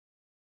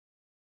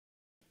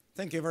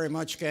Thank you very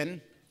much,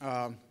 Ken.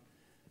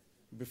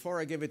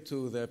 Before I give it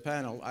to the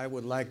panel, I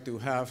would like to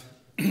have,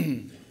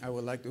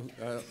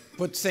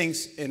 put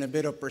things in a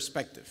bit of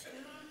perspective.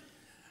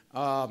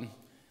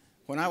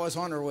 When I was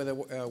honored with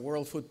the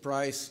World Food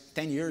Prize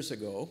 10 years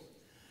ago,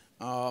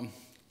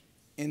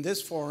 in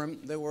this forum,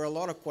 there were a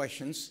lot of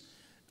questions.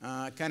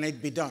 Can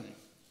it be done?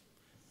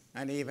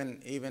 And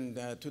even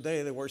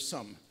today, there were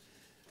some.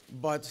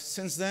 But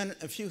since then,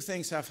 a few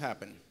things have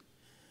happened.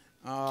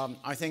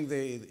 I think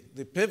the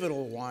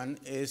pivotal one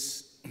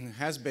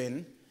has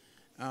been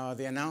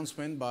the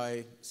announcement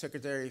by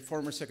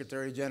former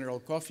Secretary General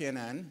Kofi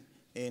Annan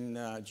in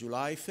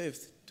July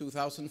 5th,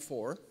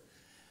 2004,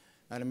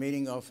 at a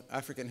meeting of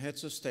African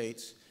heads of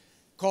states,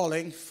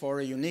 calling for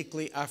a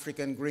uniquely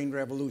African green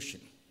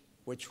revolution,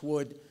 which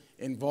would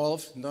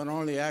involve not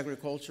only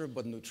agriculture,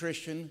 but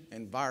nutrition,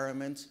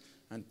 environment,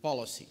 and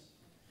policy.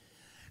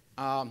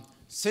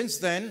 Since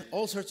then,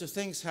 all sorts of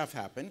things have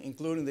happened,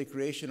 including the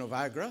creation of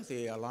AGRA,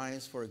 the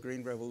Alliance for a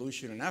Green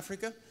Revolution in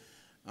Africa,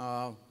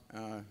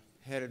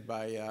 headed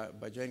by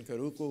Jane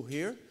Karuku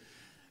here,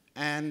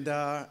 and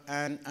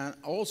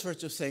all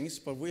sorts of things.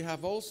 But we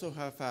have also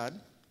had,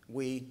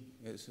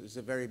 it's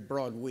a very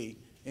broad we,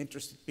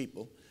 interested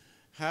people,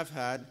 have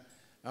had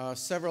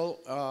several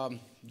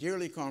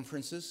yearly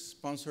conferences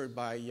sponsored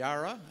by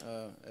Yara,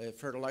 a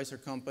fertilizer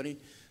company,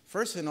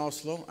 first in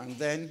Oslo and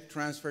then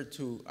transferred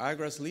to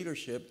AGRA's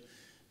leadership.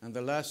 And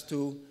the last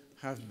two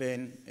have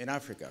been in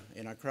Africa,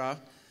 in Accra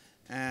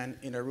and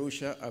in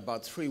Arusha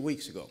about 3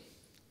 weeks ago.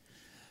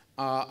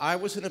 I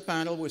was in a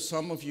panel with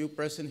some of you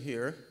present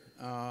here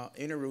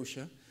in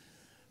Arusha,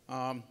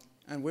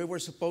 and we were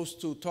supposed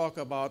to talk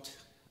about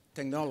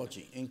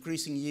technology,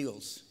 increasing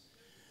yields,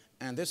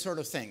 and this sort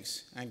of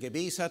things. And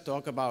Gebisa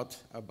talked about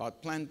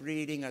plant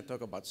breeding, I talk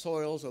about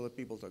soils, other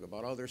people talk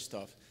about other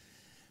stuff.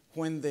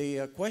 When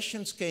the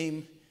questions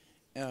came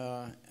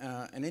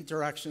and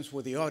interactions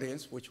with the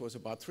audience, which was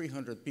about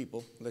 300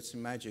 people, let's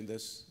imagine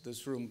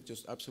this room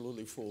just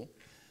absolutely full,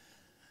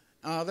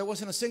 there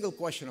wasn't a single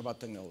question about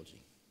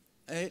technology.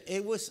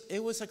 It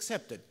was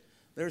accepted.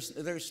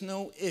 There's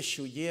no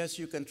issue. Yes,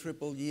 you can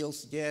triple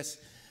yields. Yes,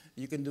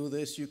 you can do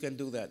this, you can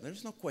do that.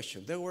 There's no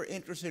question. They were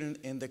interested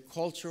in the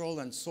cultural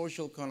and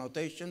social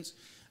connotations,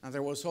 and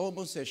there was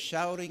almost a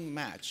shouting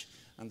match.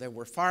 And there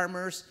were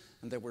farmers,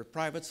 and there were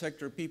private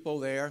sector people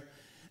there.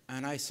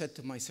 And I said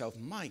to myself,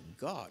 my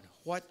God,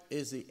 what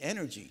is the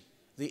energy?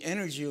 The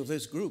energy of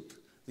this group.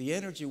 The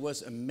energy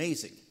was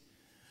amazing.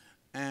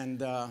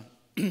 And I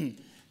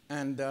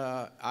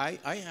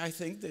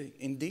think that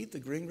indeed the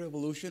Green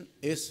Revolution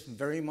is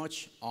very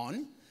much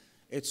on.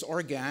 It's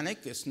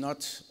organic. It's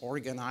not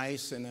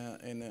organized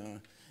in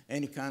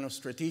any kind of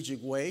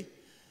strategic way.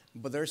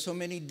 But there are so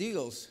many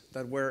deals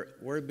that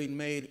were being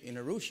made in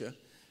Arusha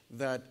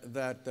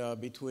that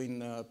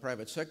between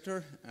private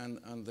sector and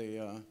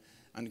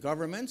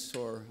governments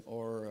or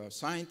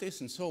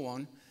scientists and so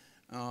on,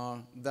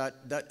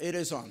 that it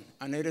is on,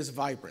 and it is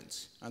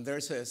vibrant. And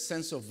there's a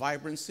sense of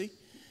vibrancy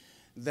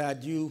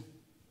that you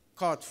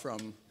caught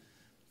from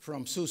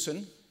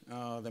Susan,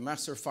 the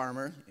master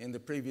farmer, in the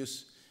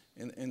previous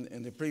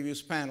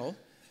panel,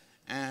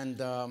 and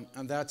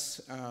that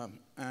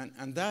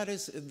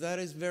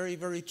is very,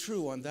 very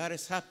true, and that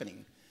is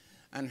happening.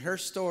 And her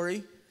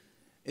story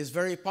is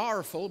very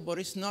powerful, but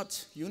it's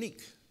not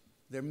unique.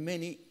 There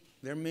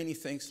are many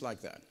things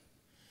like that.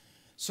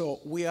 So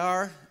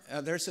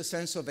there's a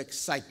sense of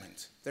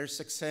excitement. There's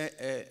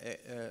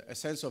a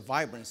sense of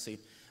vibrancy.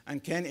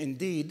 And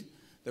indeed,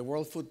 the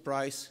World Food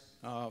Prize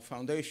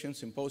Foundation,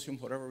 Symposium,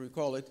 whatever we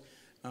call it,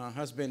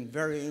 has been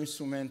very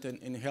instrumental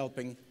in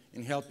helping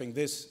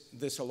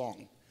this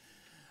along.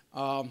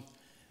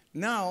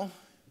 Now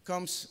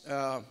comes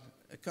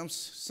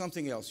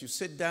something else. You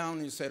sit down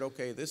and you say,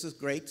 okay, this is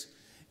great.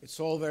 It's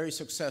all very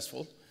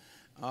successful.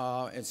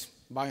 It's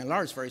by and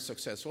large very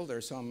successful. There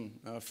are some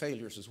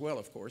failures as well,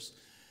 of course.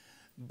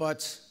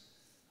 But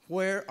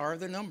where are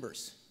the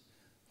numbers?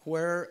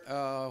 Where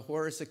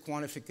is the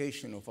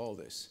quantification of all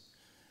this?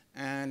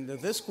 And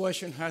this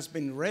question has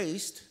been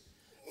raised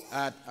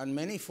at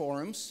many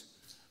forums,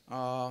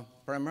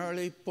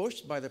 primarily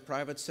pushed by the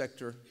private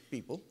sector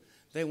people.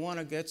 They want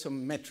to get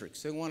some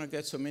metrics. They want to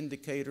get some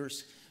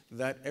indicators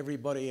that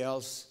everybody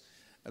else,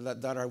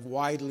 that are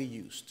widely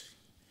used.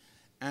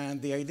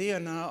 And the idea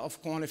now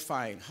of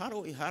quantifying, how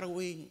do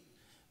we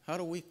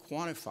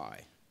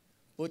quantify,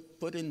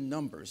 put in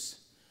numbers,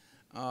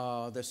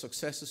 the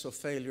successes or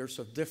failures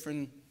of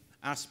different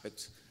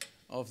aspects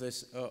of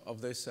this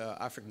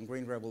African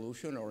Green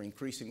Revolution, or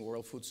increasing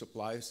world food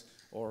supplies,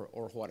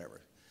 or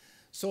whatever.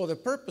 So the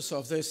purpose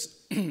of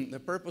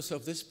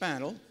this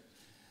panel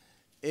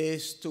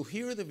is to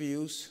hear the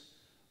views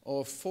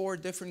of 4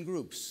 different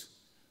groups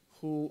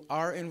who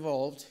are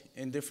involved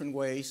in different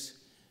ways,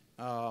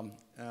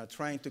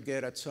 trying to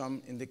get at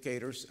some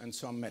indicators and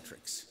some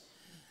metrics.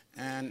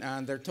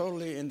 And they're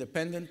totally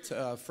independent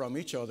from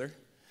each other.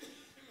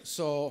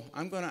 So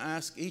I'm going to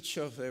ask each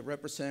of the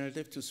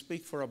representatives to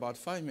speak for about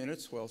 5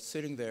 minutes while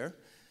sitting there.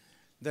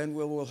 Then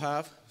we will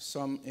have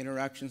some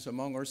interactions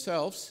among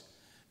ourselves,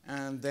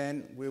 and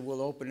then we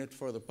will open it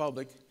for the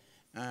public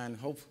and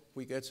hope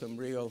we get some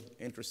real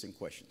interesting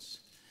questions.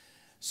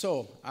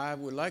 So I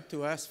would like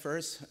to ask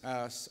first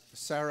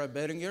Sara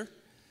Boettiger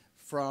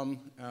from,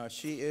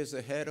 she is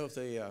the head of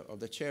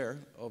the chair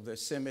of the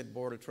CIMMYT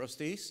Board of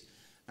Trustees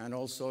and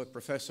also a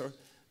professor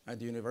at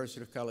the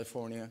University of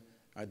California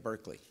at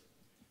Berkeley.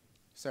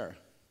 Sara.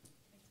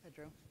 Thanks,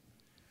 Pedro.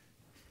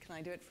 Can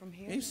I do it from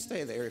here? You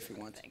stay there if you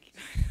want. Thank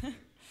you.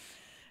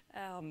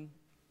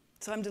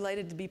 So I'm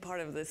delighted to be part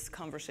of this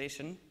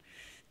conversation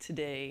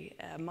today.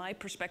 My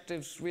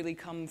perspectives really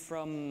come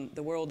from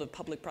the world of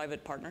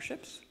public-private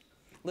partnerships.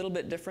 A little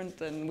bit different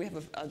than, we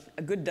have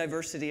a good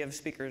diversity of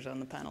speakers on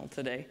the panel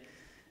today.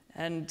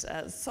 And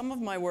some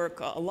of my work,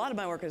 a lot of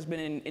my work has been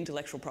in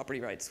intellectual property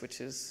rights, which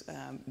is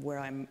where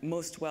I'm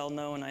most well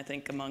known, I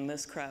think, among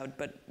this crowd.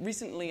 But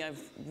recently,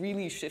 I've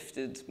really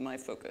shifted my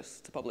focus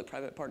to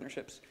public-private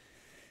partnerships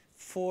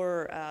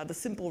for the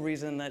simple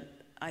reason that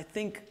I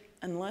think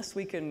unless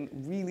we can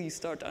really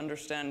start to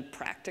understand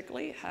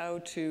practically how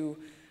to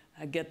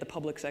get the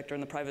public sector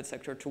and the private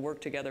sector to work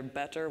together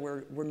better,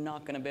 we're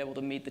not going to be able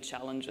to meet the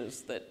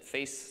challenges that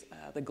face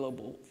the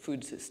global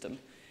food system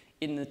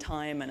in the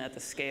time and at the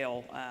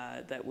scale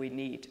that we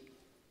need.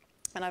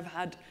 And I've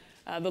had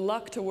the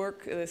luck to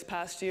work this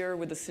past year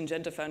with the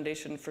Syngenta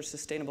Foundation for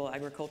Sustainable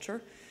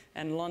Agriculture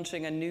and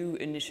launching a new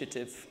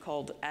initiative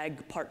called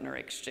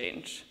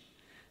AgPartnerXChange.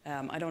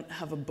 I don't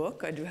have a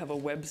book. I do have a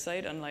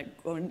website,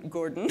 unlike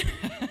Gordon.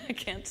 I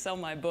can't sell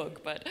my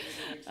book, but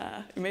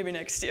maybe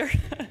next year.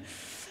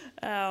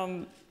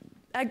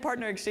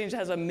 AgPartnerXChange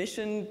has a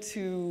mission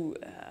to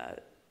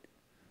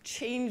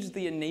change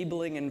the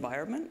enabling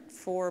environment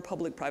for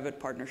public-private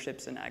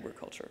partnerships in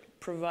agriculture,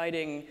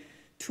 providing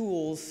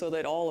tools so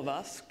that all of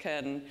us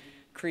can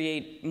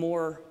create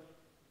more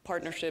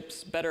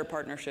partnerships, better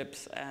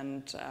partnerships,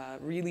 and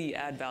really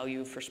add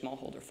value for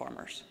smallholder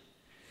farmers.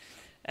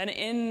 And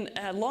in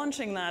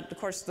launching that, of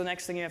course, the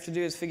next thing you have to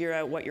do is figure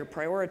out what your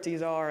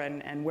priorities are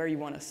and where you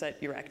want to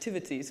set your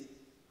activities.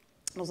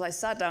 As I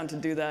sat down to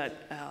do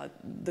that,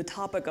 the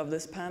topic of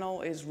this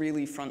panel is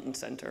really front and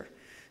center,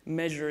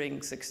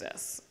 measuring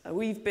success.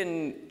 We've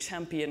been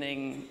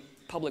championing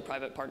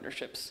public-private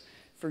partnerships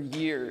for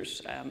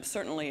years,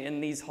 certainly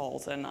in these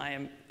halls, and I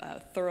am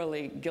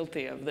thoroughly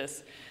guilty of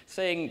this,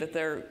 saying that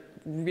they're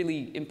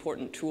really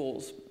important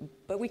tools.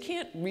 But we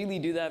can't really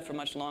do that for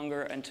much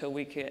longer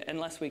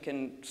unless we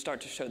can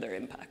start to show their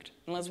impact,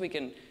 unless we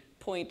can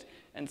point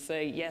and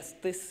say, yes,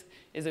 this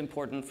is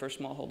important for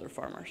smallholder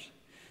farmers.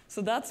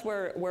 So that's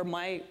where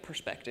my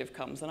perspective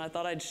comes, and I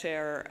thought I'd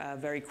share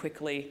very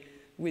quickly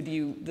with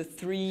you the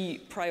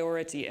 3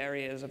 priority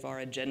areas of our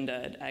agenda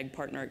at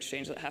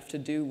AgPartnerXChange that have to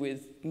do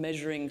with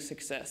measuring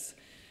success.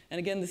 And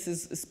again, this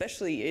is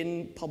especially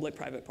in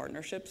public-private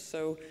partnerships,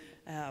 so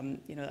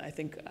I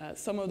think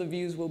some of the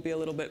views will be a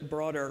little bit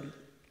broader.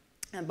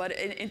 But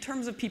in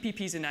terms of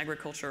PPPs in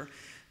agriculture,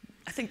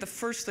 I think the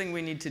first thing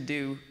we need to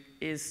do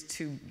is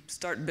to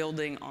start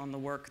building on the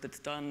work that's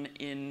done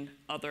in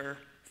other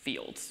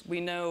fields.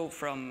 We know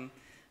from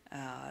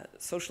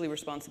socially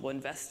responsible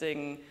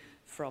investing,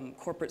 from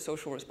corporate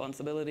social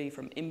responsibility,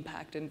 from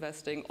impact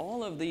investing,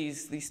 all of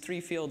these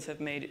 3 fields have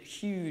made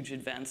huge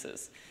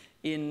advances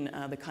in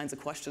the kinds of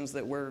questions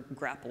that we're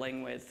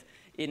grappling with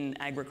in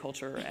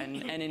agriculture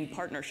and in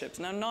partnerships.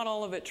 Now, not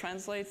all of it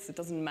translates, it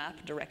doesn't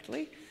map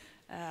directly,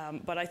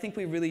 but I think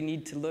we really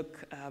need to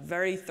look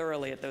very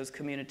thoroughly at those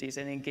communities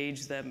and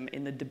engage them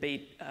in the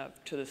debate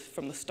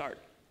from the start.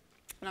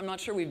 And I'm not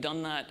sure we've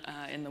done that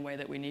in the way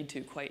that we need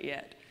to quite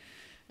yet.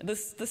 The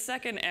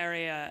second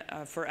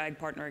area for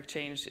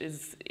AgPartnerXChange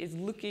is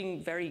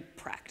looking very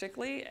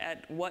practically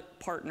at what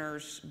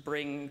partners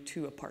bring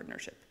to a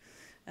partnership.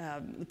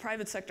 The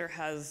private sector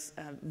has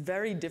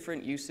very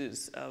different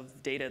uses of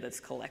data that's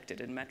collected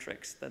in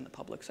metrics than the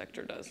public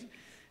sector does.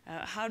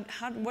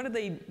 What do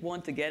they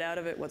want to get out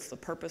of it? What's the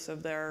purpose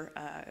of their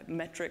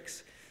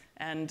metrics?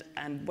 And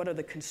what are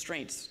the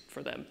constraints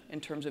for them in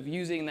terms of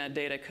using that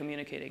data,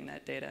 communicating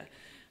that data?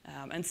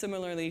 And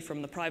similarly,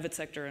 from the private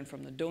sector and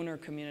from the donor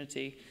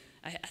community,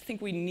 I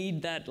think we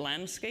need that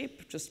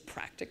landscape just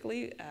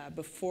practically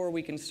before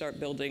we can start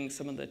building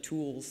some of the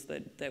tools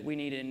that we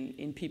need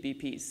in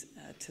PPPs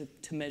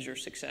to measure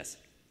success.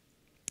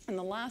 And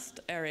the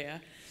last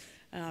area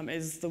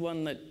is the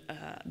one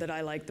that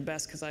I like the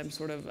best because I'm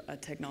sort of a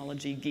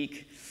technology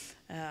geek.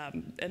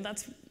 And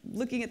that's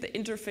looking at the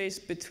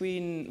interface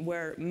between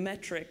where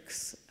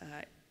metrics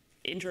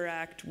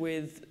interact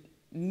with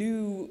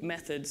new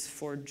methods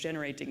for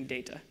generating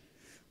data.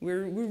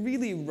 We're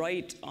really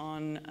right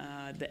on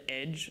the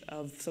edge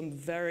of some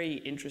very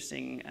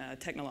interesting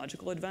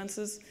technological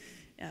advances.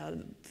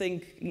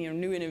 Think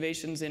new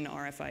innovations in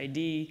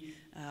RFID,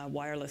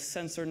 wireless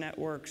sensor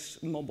networks,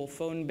 mobile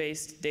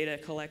phone-based data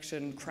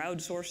collection,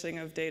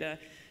 crowdsourcing of data.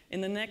 In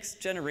the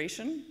next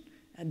generation,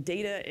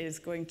 data is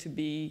going to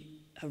be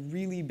a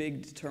really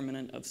big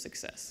determinant of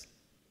success,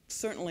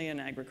 certainly in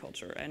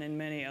agriculture and in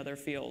many other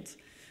fields.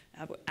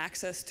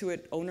 Access to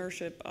it,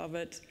 ownership of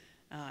it,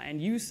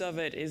 And use of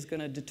it is going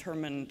to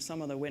determine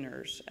some of the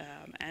winners.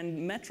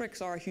 And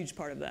metrics are a huge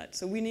part of that.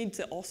 So we need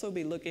to also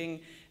be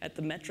looking at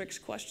the metrics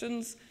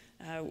questions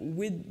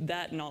with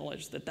that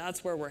knowledge that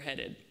that's where we're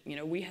headed. You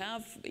know, we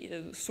have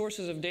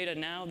sources of data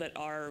now that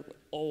are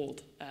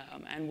old,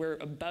 and we're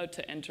about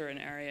to enter an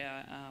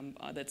area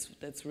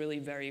that's really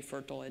very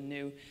fertile and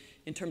new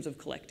in terms of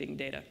collecting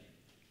data.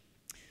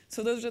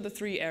 So those are the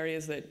three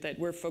areas that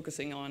we're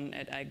focusing on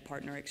at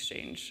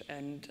AgPartnerXChange,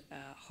 and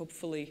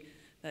hopefully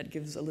that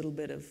gives a little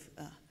bit of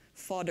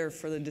fodder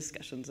for the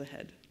discussions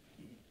ahead.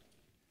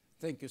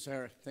 Thank you,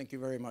 Sara. Thank you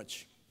very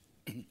much.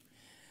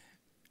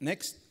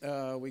 Next,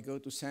 we go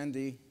to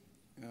Sandy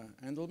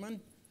Andelman.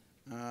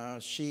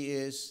 She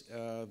is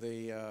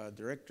the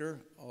director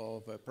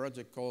of a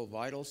project called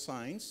Vital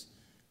Signs,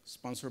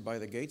 sponsored by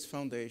the Gates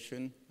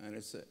Foundation,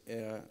 and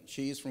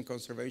she is from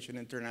Conservation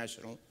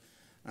International.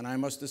 And I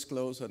must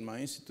disclose that my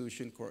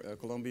institution,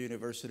 Columbia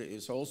University,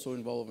 is also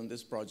involved in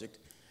this project,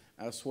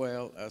 as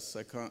well as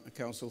a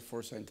Council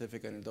for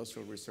Scientific and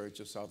Industrial Research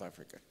of South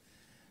Africa.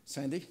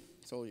 Sandy,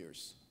 it's all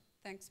yours.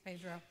 Thanks,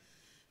 Pedro.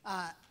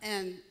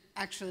 And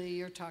actually,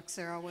 your talk,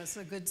 Sara, was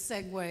a good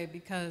segue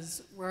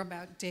because we're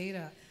about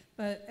data.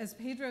 But as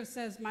Pedro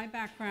says, my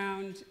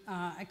background,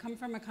 I come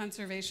from a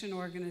conservation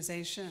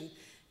organization.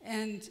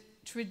 And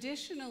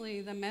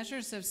traditionally, the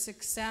measures of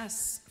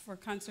success for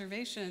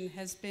conservation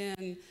has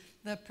been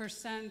the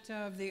percent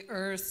of the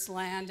Earth's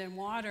land and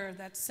water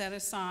that's set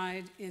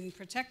aside in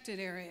protected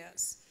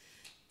areas.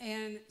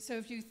 And so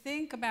if you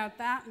think about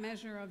that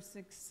measure of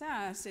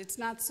success, it's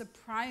not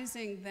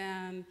surprising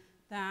then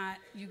that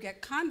you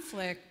get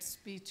conflicts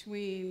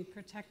between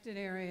protected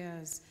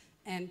areas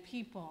and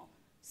people.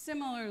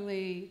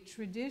 Similarly,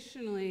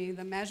 traditionally,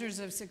 the measures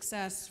of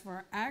success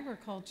for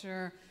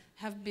agriculture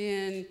have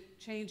been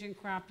change in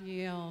crop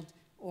yield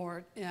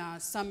or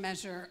some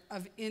measure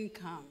of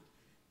income.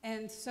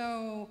 And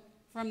so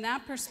from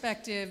that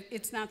perspective,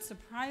 it's not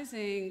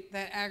surprising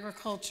that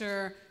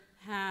agriculture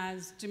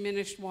has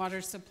diminished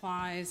water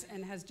supplies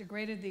and has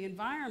degraded the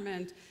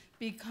environment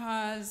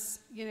because,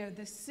 you know,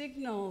 the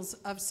signals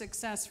of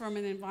success from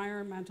an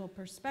environmental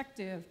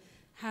perspective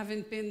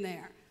haven't been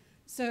there.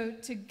 So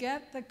to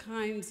get the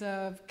kinds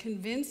of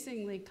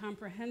convincingly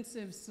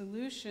comprehensive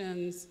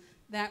solutions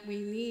that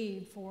we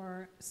need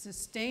for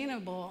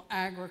sustainable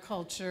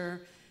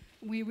agriculture,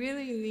 we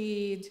really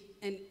need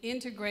an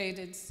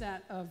integrated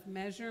set of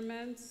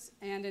measurements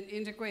and an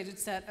integrated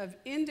set of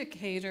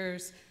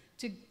indicators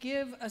to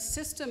give a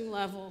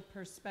system-level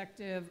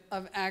perspective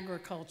of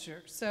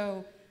agriculture.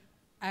 So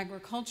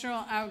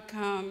agricultural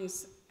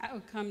outcomes,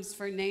 outcomes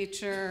for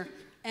nature,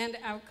 and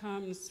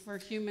outcomes for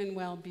human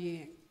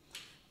well-being.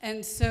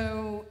 And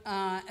so,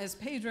 as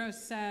Pedro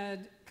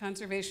said,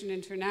 Conservation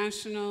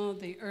International,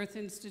 the Earth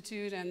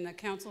Institute, and the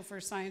Council for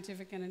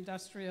Scientific and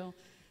Industrial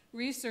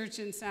Research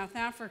in South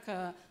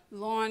Africa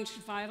launched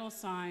Vital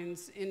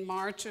Signs in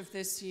March of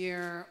this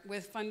year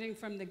with funding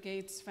from the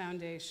Gates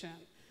Foundation.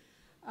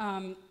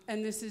 And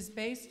this is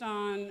based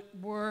on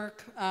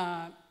work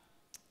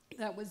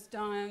that was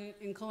done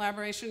in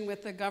collaboration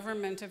with the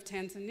government of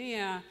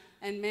Tanzania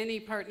and many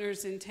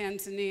partners in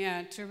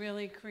Tanzania to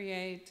really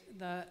create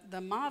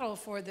the model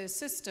for this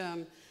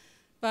system.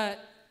 But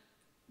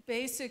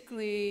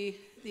basically,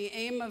 the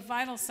aim of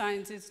Vital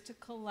Signs is to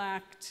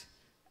collect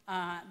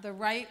the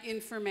right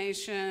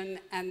information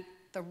and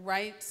the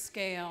right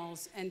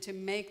scales and to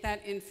make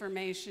that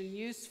information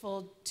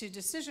useful to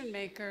decision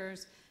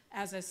makers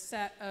as a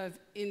set of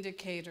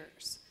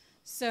indicators.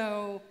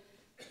 So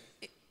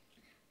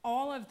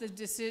all of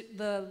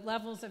the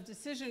levels of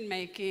decision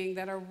making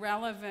that are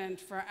relevant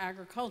for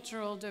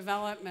agricultural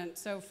development,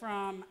 so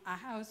from a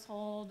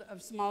household of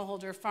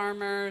smallholder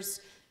farmers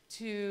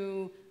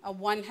to a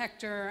 1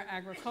 hectare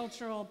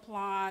agricultural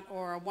plot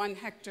or a 1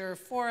 hectare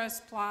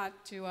forest plot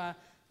to a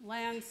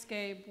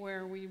landscape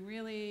where we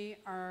really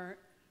are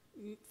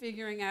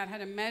figuring out how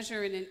to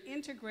measure in an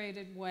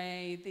integrated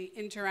way the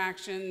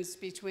interactions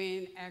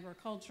between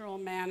agricultural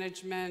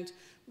management,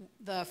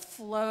 the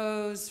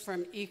flows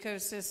from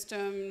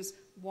ecosystems,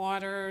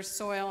 water,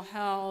 soil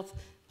health,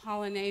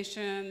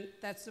 pollination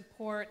that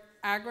support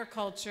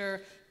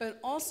agriculture, but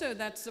also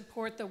that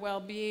support the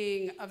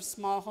well-being of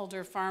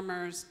smallholder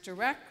farmers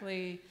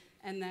directly,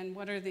 and then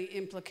what are the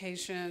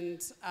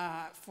implications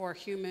for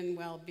human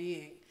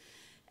well-being.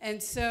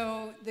 And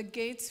so the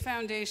Gates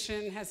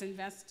Foundation has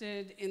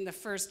invested in the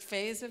first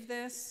phase of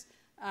this.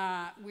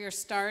 We are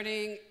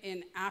starting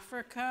in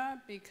Africa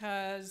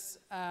because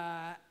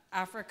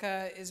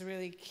Africa is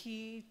really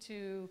key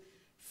to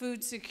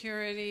food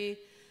security,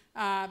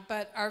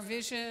 but our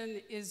vision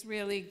is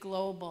really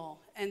global.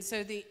 And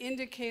so the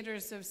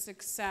indicators of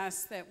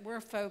success that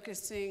we're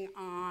focusing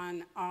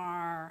on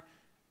are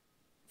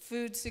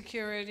food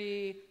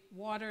security,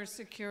 water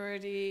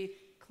security,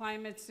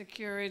 climate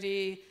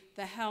security,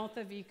 the health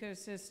of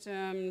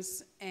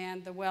ecosystems,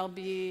 and the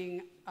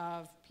well-being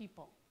of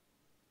people.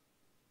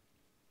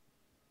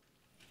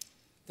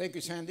 Thank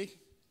you, Sandy.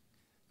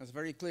 That's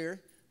very clear.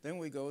 Then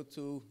we go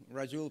to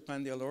Rajul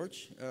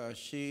Pandya-Lorch.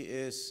 She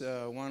is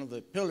one of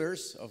the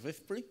pillars of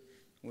IFPRI,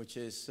 which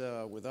is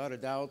without a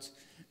doubt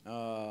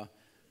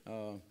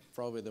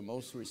probably the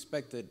most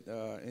respected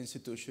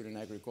institution in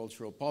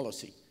agricultural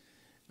policy.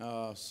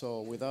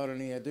 So without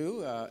any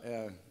ado,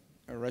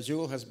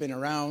 Rajul has been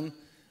around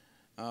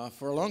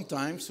for a long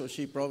time, so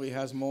she probably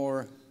has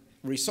more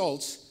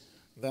results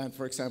than,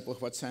 for example,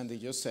 what Sandy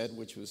just said,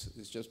 which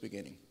is just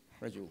beginning.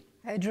 Rajul.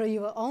 Pedro,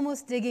 you were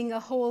almost digging a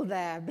hole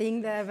there,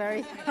 being there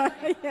very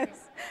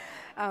yes.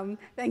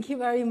 Thank you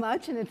very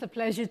much, and it's a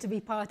pleasure to be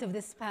part of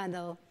this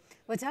panel.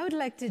 What I would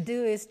like to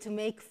do is to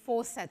make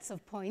 4 sets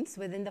of points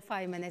within the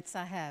 5 minutes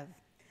I have.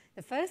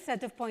 The first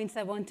set of points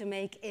I want to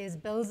make is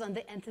builds on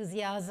the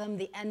enthusiasm,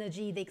 the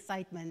energy, the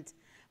excitement.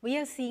 We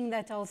are seeing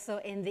that also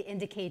in the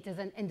indicators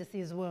and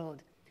indices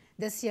world.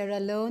 This year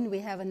alone, we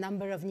have a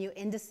number of new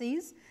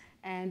indices,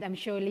 and I'm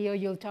sure, Leo,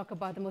 you'll talk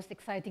about the most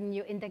exciting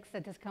new index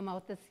that has come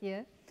out this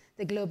year,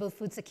 the Global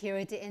Food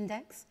Security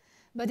Index.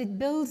 But it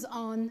builds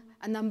on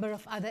a number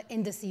of other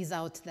indices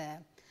out there.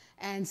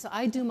 And so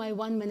I do my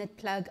 1-minute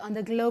plug on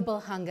the Global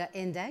Hunger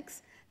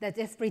Index that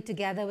IFPRI,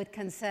 together with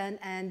Concern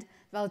and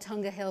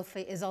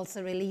Welthungerhilfe, is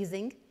also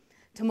releasing.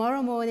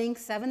 Tomorrow morning,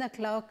 7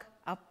 o'clock,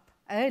 up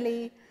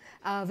early,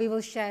 we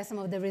will share some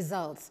of the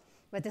results.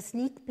 But a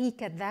sneak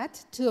peek at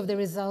that, 2 of the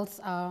results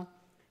are,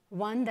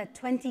 1, that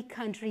 20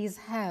 countries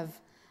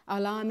have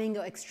alarming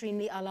or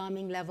extremely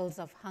alarming levels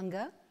of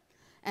hunger,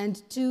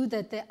 and 2,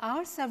 that there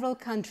are several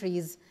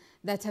countries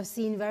that have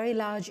seen very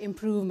large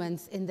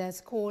improvements in their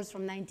scores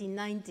from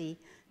 1990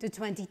 to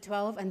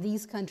 2012, and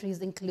these countries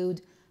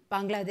include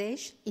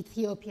Bangladesh,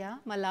 Ethiopia,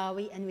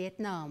 Malawi, and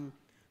Vietnam.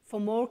 For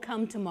more,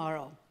 come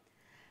tomorrow.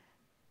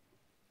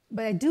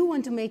 But I do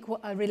want to make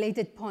a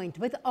related point.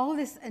 With all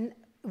this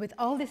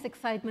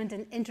excitement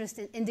and interest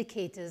in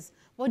indicators,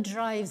 what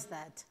drives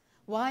that?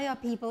 Why are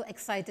people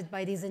excited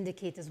by these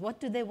indicators?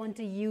 What do they want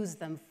to use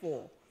them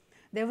for?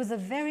 There was a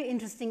very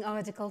interesting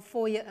article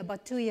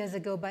about 2 years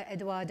ago by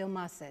Eduardo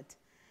Masset.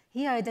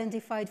 He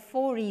identified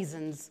 4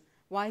 reasons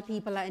why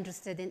people are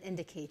interested in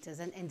indicators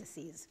and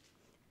indices.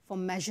 For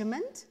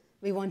measurement,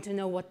 we want to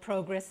know what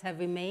progress have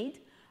we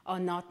made or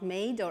not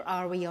made, or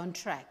are we on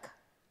track?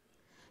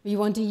 We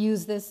want to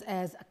use this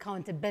as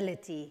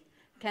accountability.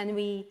 Can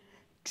we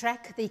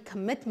track the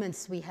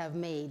commitments we have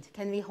made?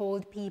 Can we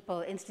hold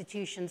people,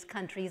 institutions,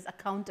 countries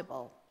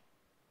accountable?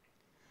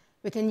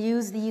 We can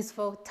use these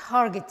for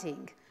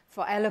targeting,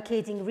 for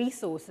allocating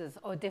resources,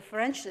 or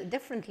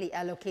differently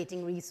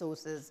allocating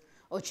resources,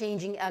 or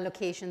changing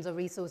allocations of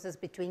resources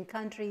between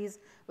countries,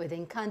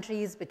 within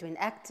countries, between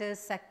actors,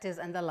 sectors,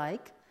 and the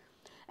like.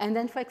 And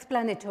then for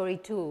explanatory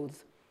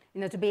tools,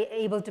 to be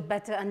able to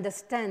better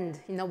understand,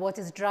 what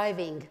is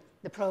driving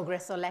the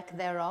progress or lack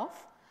thereof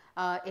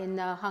in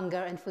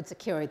hunger and food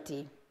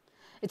security.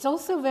 It's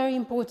also a very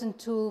important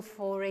tool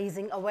for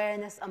raising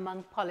awareness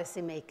among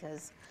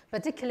policymakers,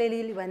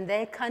 particularly when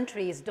their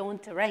countries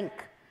don't rank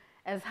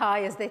as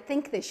high as they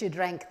think they should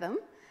rank them.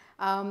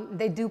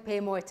 They do pay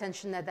more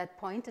attention at that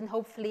point and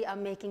hopefully are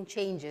making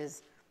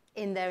changes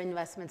in their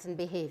investments and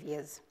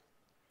behaviors.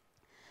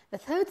 The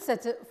third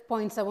set of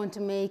points I want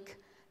to make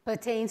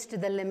pertains to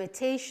the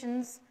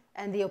limitations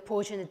and the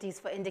opportunities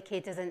for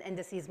indicators and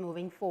indices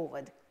moving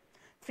forward.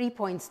 3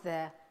 points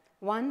there.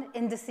 1,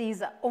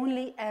 indices are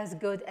only as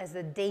good as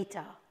the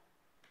data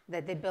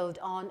that they build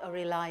on or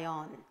rely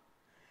on.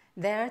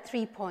 There are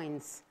 3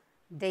 points: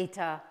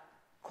 data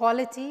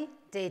quality,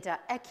 data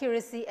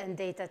accuracy, and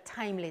data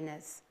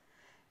timeliness.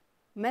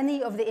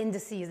 Many of the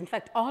indices, in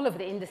fact, all of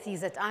the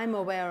indices that I'm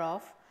aware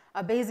of,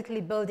 are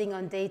basically building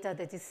on data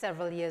that is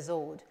several years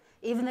old.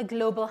 Even the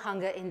Global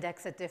Hunger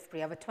Index at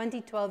IFPRI, our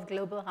 2012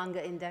 Global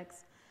Hunger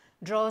Index,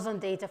 draws on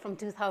data from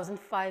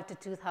 2005 to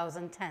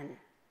 2010.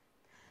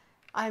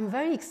 I'm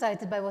very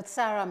excited by what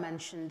Sara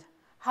mentioned.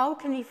 How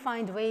can we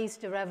find ways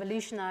to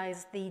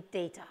revolutionize the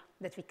data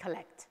that we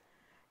collect,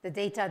 the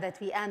data that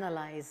we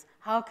analyze?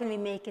 How can we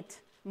make it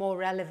more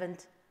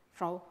relevant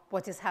from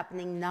what is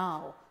happening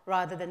now,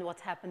 rather than what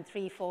happened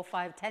 3, 4,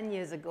 5, 10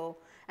 years ago?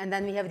 And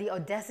then we have the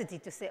audacity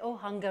to say, oh,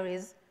 hunger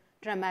is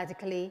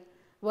dramatically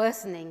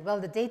worsening. Well,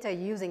 the data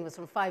you're using was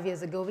from 5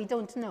 years ago. We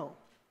don't know.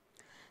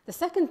 The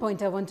second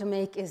point I want to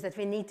make is that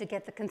we need to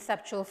get the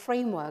conceptual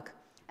framework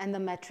and the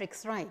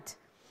metrics right.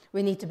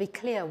 We need to be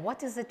clear,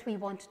 what is it we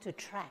want to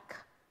track?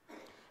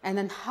 And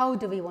then how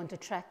do we want to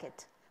track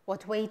it?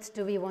 What weights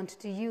do we want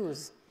to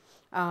use?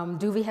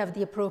 Do we have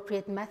the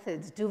appropriate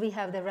methods? Do we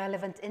have the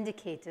relevant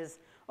indicators?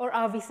 Or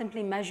are we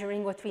simply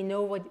measuring what we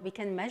know what we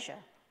can measure?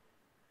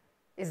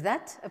 Is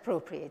that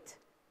appropriate?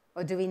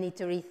 Or do we need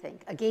to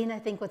rethink? Again, I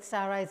think what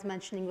Sara is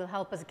mentioning will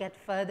help us get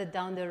further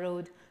down the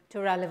road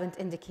to relevant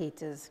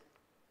indicators.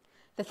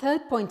 The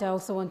third point I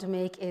also want to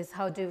make is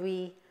how do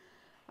we,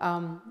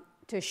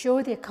 to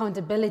assure the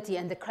accountability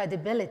and the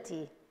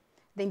credibility,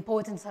 the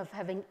importance of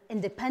having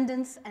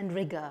independence and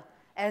rigor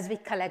as we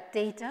collect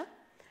data.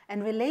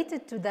 And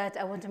related to that,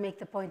 I want to make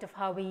the point of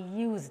how we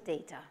use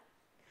data.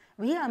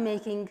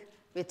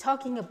 We're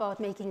talking about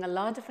making a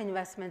lot of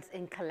investments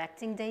in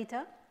collecting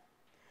data.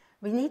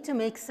 We need to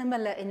make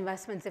similar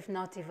investments, if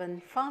not even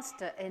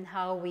faster, in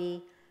how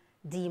we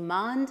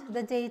demand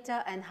the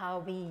data and how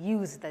we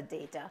use the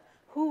data.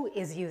 Who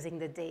is using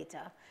the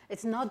data?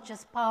 It's not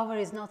just power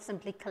is not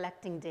simply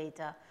collecting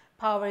data.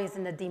 Power is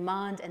in the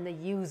demand and the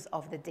use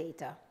of the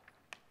data.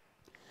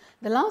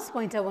 The last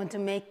point I want to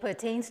make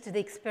pertains to the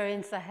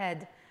experience I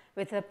had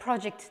with a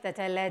project that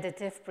I led at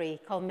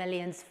IFPRI called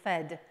Millions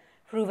Fed,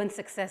 Proven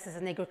Successes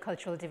in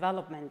Agricultural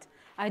Development.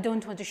 I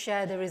don't want to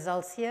share the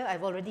results here.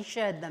 I've already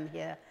shared them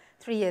here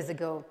 3 years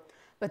ago.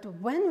 But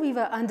when we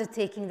were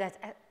undertaking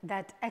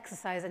that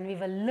exercise and we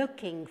were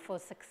looking for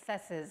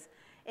successes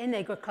in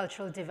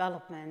agricultural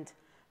development,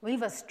 we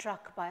were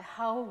struck by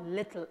how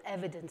little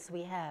evidence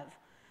we have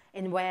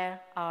in where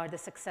are the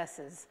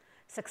successes.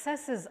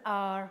 Successes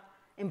are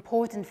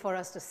important for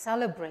us to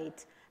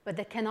celebrate, but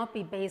they cannot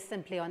be based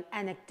simply on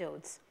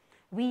anecdotes.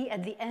 We,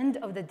 at the end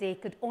of the day,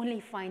 could only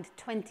find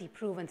 20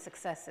 proven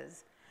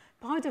successes.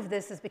 Part of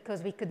this is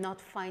because we could not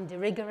find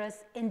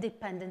rigorous,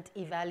 independent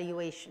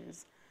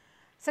evaluations.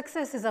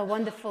 Successes are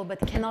wonderful, but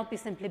cannot be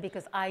simply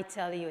because I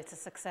tell you it's a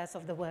success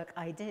of the work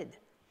I did.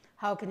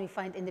 How can we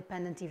find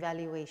independent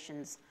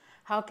evaluations?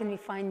 How can we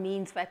find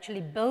means for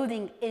actually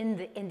building in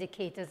the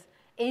indicators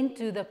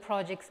into the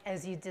projects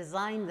as you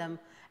design them,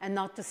 and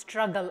not to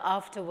struggle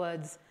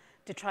afterwards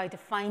to try to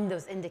find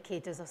those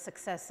indicators of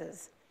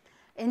successes?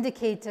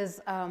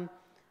 Indicators are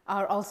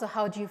also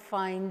how do you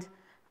find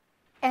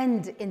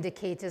end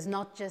indicators,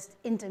 not just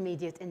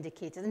intermediate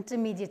indicators.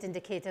 Intermediate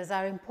indicators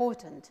are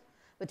important,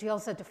 but we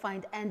also have to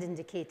find end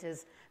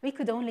indicators. We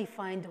could only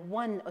find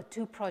 1 or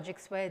 2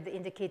 projects where the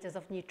indicators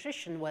of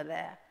nutrition were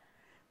there,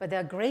 but there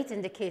are great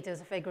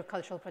indicators of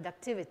agricultural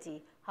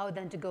productivity. How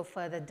then to go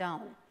further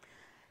down?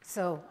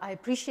 So I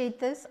appreciate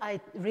this. I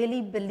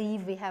really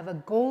believe we have a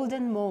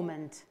golden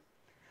moment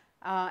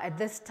at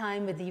this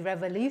time with the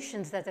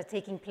revolutions that are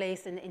taking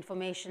place in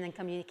information and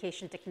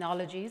communication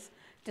technologies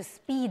to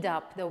speed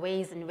up the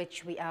ways in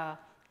which we are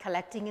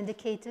collecting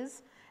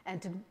indicators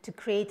and to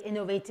create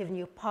innovative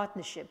new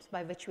partnerships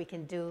by which we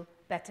can do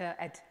better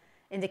at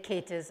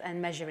indicators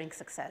and measuring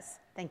success.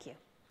 Thank you.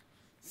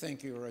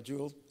 Thank you,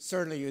 Rajul.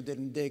 Certainly you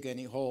didn't dig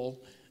any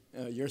hole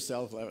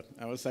yourself.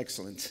 That was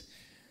excellent.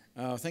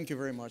 Thank you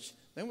very much.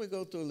 Then we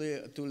go to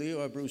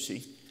Leo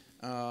Abruzzese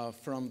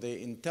from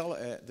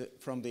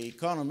the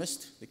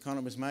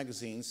Economist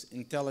magazine's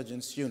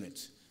intelligence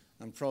unit.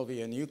 I'm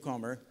probably a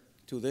newcomer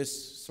to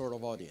this sort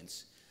of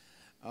audience.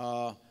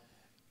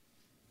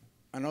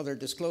 Another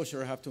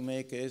disclosure I have to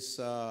make is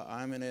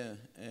I'm in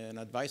an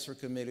advisory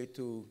committee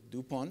to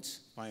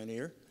DuPont,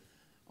 Pioneer,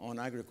 on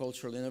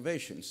agricultural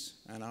innovations.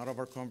 And out of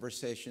our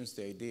conversations,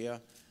 the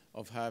idea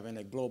of having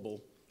a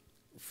global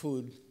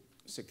food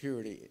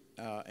security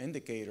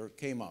indicator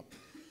came up,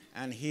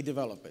 and he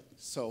developed it.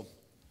 So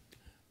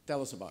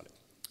tell us about it.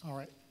 All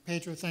right.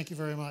 Pedro, thank you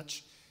very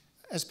much.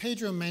 As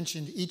Pedro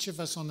mentioned, each of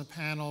us on the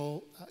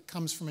panel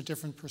comes from a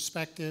different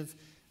perspective.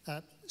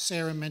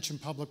 Sara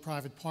mentioned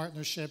public-private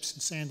partnerships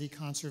and Sandy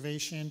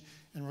conservation,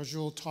 and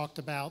Rajul talked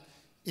about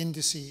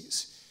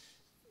indices.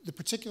 The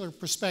particular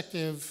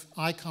perspective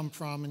I come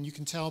from, and you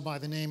can tell by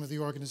the name of the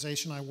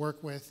organization I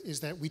work with, is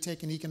that we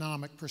take an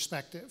economic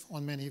perspective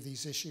on many of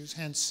these issues,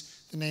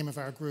 hence the name of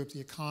our group,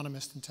 the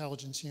Economist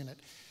Intelligence Unit.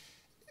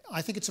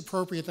 I think it's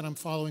appropriate that I'm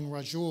following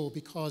Rajul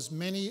because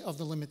many of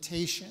the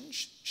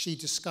limitations she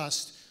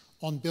discussed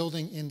on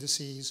building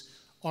indices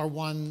are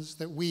ones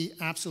that we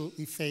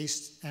absolutely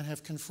faced and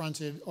have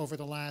confronted over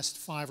the last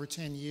 5 or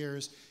 10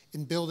 years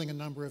in building a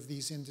number of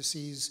these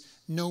indices,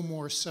 no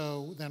more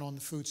so than on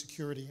the Food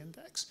Security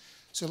Index.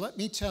 So let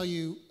me tell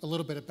you a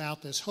little bit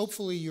about this.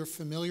 Hopefully you're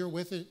familiar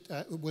with it.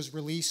 It was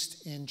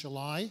released in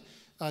July.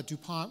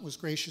 DuPont was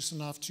gracious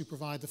enough to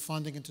provide the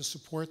funding and to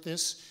support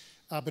this,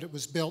 but it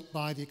was built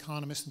by the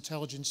Economist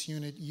Intelligence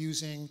Unit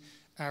using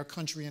our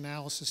country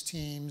analysis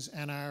teams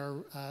and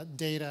our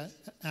data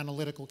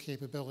analytical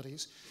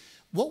capabilities.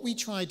 What we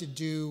tried to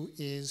do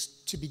is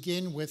to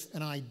begin with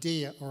an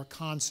idea or a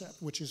concept,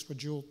 which is what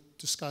Rajul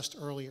discussed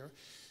earlier.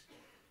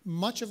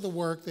 Much of the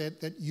work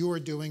that you are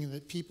doing and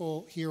that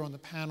people here on the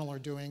panel are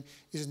doing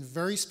is in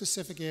very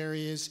specific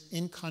areas,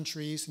 in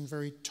countries, in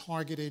very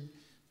targeted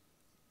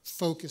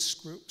focus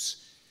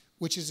groups,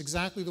 which is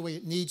exactly the way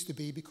it needs to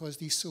be because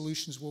these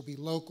solutions will be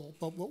local.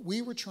 But what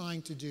we were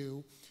trying to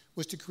do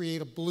was to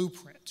create a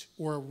blueprint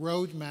or a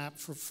roadmap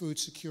for food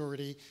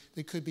security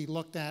that could be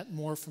looked at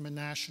more from a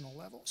national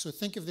level. So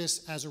think of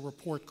this as a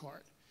report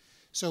card.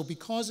 So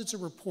because it's a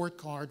report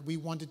card, we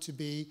wanted to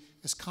be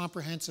as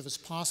comprehensive as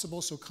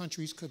possible so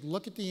countries could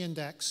look at the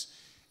index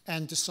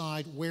and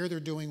decide where they're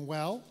doing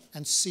well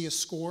and see a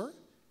score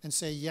and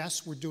say,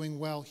 yes, we're doing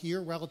well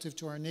here relative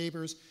to our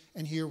neighbors,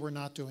 and here we're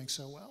not doing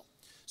so well.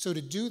 So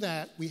to do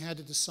that, we had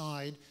to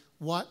decide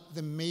what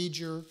the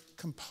major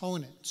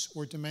components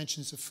or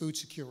dimensions of food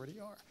security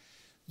are.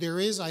 There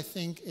is, I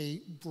think,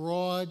 a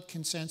broad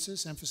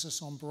consensus,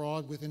 emphasis on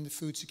broad, within the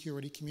food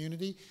security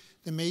community.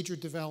 The major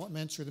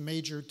developments or the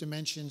major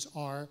dimensions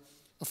are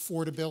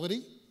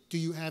affordability. Do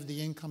you have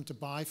the income to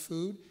buy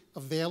food?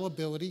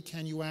 Availability,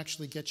 can you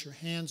actually get your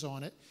hands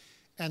on it?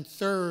 And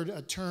third,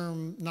 a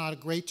term, not a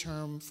great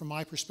term from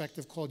my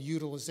perspective, called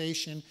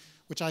utilization,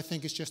 which I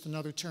think is just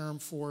another term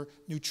for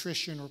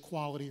nutrition or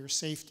quality or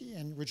safety.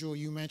 And Rajul,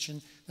 you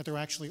mentioned that there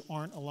actually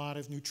aren't a lot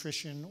of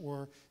nutrition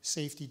or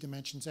safety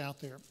dimensions out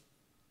there.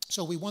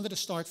 So we wanted to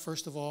start,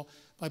 first of all,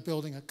 by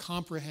building a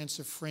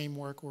comprehensive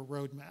framework or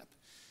roadmap.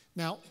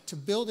 Now, to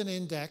build an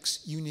index,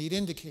 you need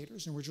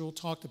indicators, and Rajul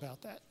talked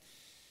about that.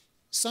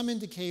 Some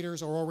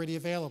indicators are already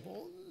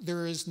available.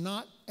 There is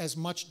not as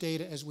much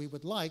data as we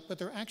would like, but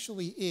there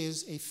actually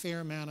is a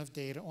fair amount of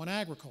data on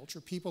agriculture.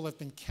 People have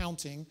been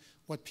counting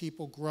what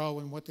people grow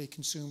and what they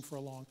consume for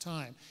a long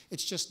time.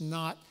 It's just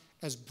not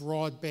as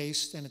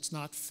broad-based, and it's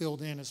not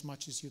filled in as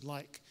much as you'd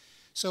like.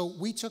 So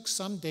we took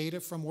some data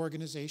from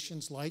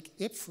organizations like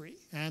IFPRI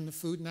and the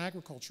Food and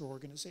Agriculture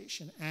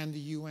Organization and the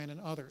UN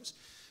and others.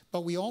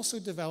 But we also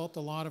developed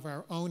a lot of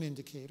our own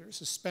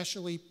indicators,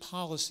 especially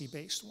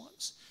policy-based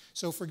ones.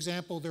 So for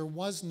example, there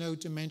was no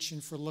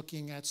dimension for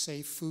looking at,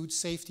 say, food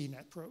safety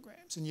net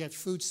programs, and yet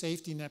food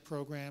safety net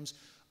programs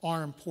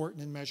are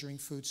important in measuring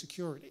food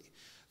security.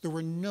 There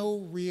were no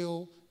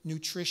real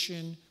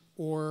nutrition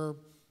or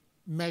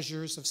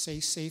measures of,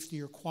 say,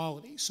 safety or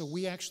quality. So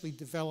we actually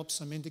developed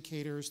some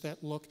indicators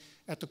that look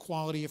at the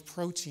quality of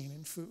protein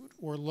in food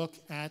or look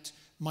at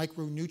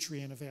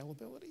micronutrient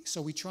availability.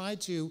 So we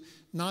tried to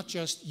not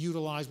just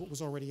utilize what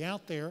was already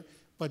out there,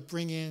 but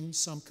bring in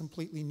some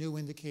completely new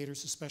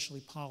indicators,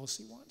 especially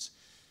policy ones.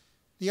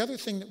 The other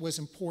thing that was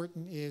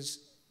important is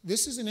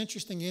this is an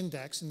interesting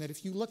index in that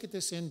if you look at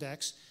this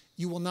index,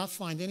 you will not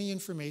find any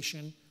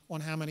information on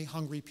how many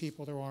hungry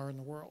people there are in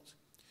the world,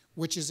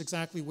 which is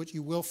exactly what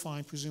you will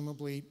find,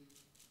 presumably,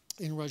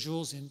 in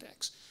Rajul's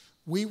index.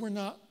 We were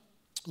not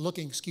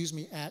looking,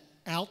 at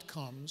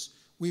outcomes.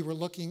 We were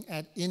looking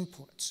at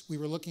inputs. We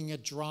were looking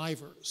at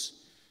drivers.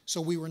 So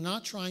we were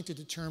not trying to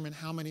determine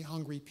how many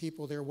hungry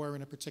people there were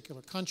in a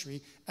particular country,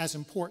 as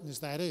important as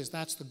that is.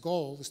 That's the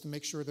goal, is to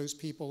make sure those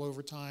people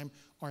over time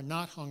are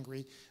not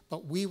hungry.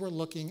 But we were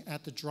looking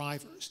at the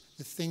drivers,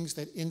 the things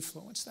that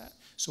influence that.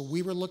 So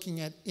we were looking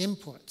at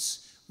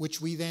inputs, which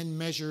we then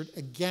measured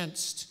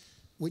against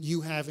what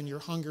you have in your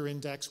hunger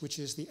index, which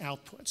is the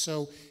output.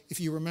 So if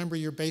you remember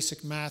your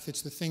basic math,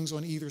 it's the things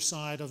on either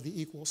side of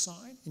the equal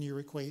sign in your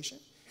equation.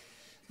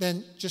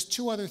 Then just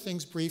two other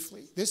things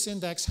briefly. This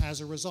index has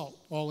a result.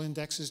 All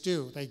indexes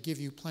do. They give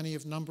you plenty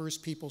of numbers.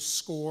 People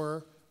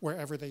score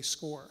wherever they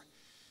score.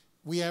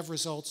 We have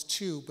results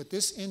too, but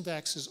this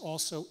index is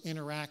also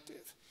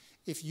interactive.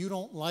 If you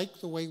don't like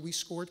the way we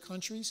scored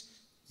countries,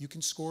 you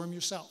can score them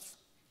yourself.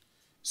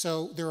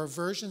 So there are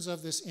versions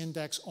of this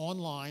index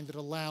online that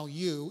allow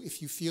you,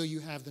 if you feel you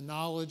have the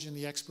knowledge and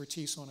the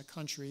expertise on a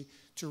country,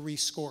 to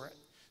rescore it.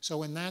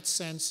 So in that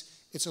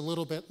sense, it's a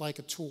little bit like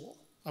a tool.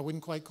 I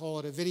wouldn't quite call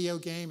it a video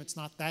game. It's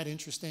not that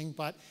interesting,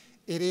 but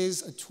it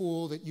is a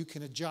tool that you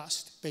can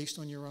adjust based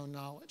on your own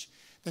knowledge.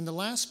 Then the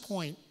last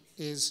point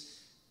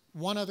is,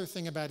 one other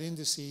thing about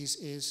indices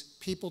is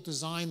people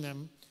design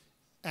them,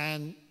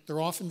 and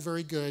they're often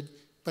very good,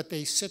 but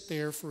they sit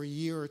there for a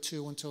year or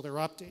two until they're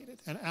updated,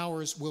 and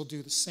ours will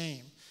do the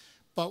same.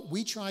 But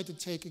we tried to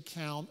take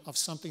account of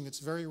something that's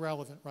very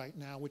relevant right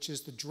now, which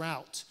is the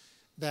drought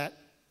that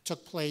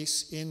took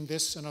place in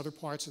this and other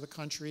parts of the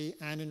country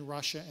and in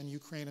Russia and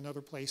Ukraine and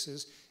other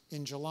places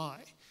in July.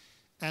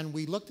 And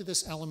we looked at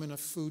this element of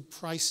food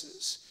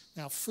prices.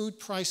 Now, food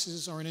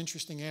prices are an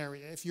interesting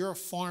area. If you're a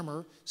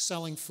farmer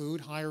selling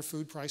food, higher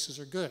food prices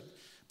are good.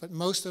 But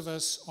most of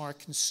us are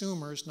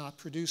consumers, not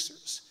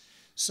producers.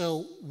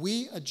 So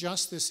we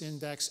adjust this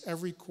index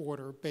every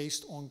quarter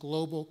based on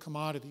global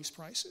commodities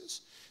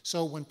prices.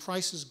 So when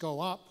prices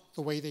go up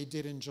the way they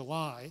did in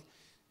July,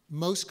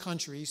 most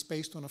countries,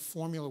 based on a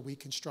formula we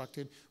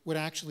constructed, would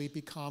actually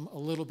become a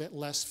little bit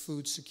less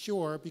food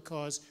secure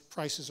because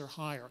prices are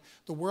higher.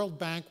 The World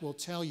Bank will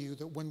tell you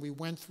that when we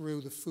went through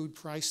the food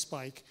price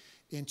spike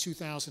in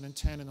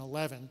 2010 and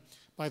 11,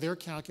 by their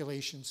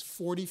calculations,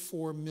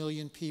 44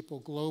 million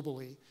people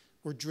globally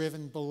were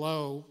driven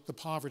below the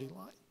poverty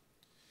line.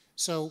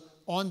 So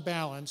on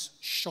balance,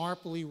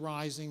 sharply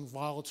rising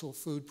volatile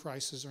food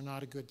prices are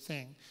not a good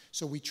thing.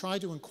 So we try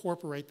to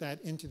incorporate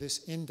that into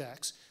this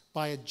index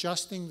by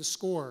adjusting the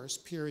scores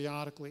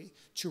periodically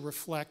to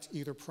reflect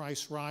either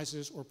price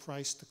rises or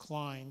price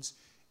declines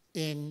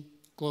in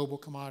global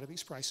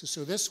commodities prices.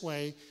 So this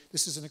way,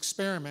 this is an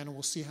experiment, and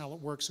we'll see how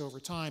it works over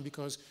time,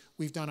 because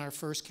we've done our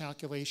first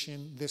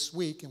calculation this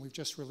week, and we've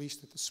just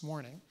released it this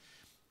morning.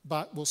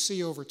 But we'll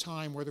see over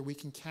time whether we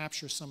can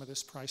capture some of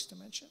this price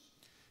dimension.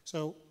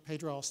 So,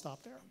 Pedro, I'll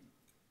stop there.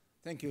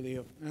 Thank you,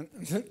 Leo.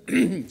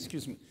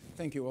 Excuse me.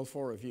 Thank you, all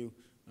four of you,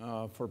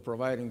 for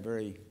providing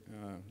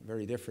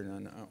very different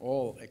and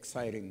all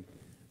exciting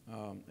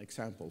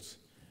examples.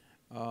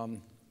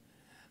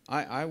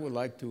 I would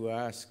like to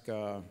ask,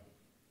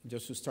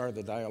 just to start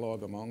the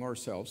dialogue among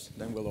ourselves,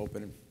 then we'll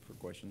open it for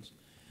questions.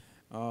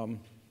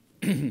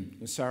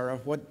 Sara,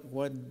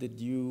 what did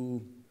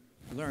you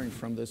learn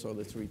from this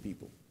other three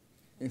people?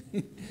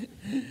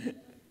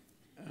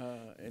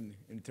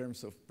 In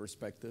terms of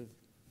perspective?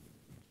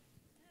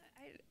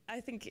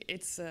 I think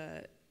it's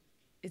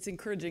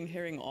encouraging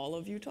hearing all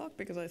of you talk,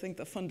 because I think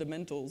the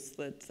fundamentals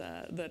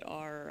that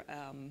are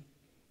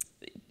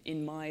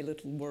in my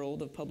little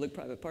world of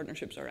public-private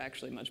partnerships are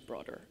actually much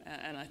broader.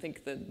 And I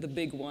think the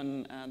big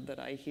one that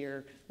I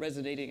hear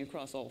resonating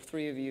across all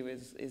three of you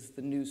is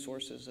the new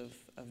sources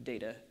of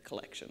data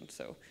collection.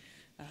 So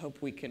I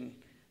hope we can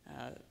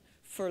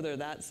further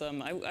that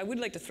some. I would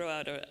like to throw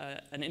out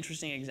an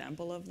interesting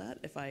example of that,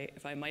 if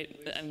I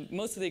might. And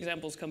most of the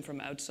examples come from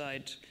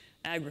outside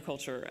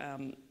agriculture,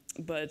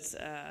 but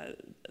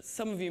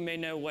some of you may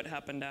know what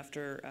happened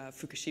after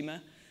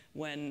Fukushima,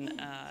 when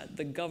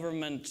the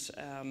government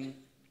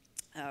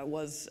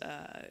was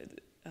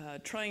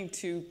trying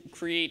to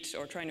create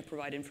or trying to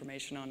provide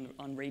information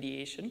on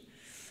radiation.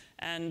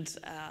 And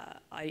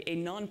a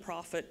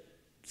nonprofit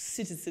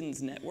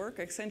citizens network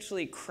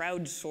essentially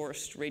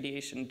crowdsourced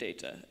radiation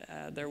data.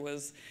 There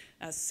was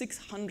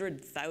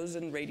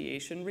 600,000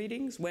 radiation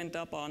readings, went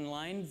up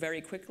online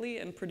very quickly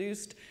and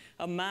produced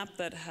a map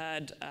that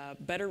had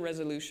better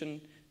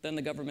resolution than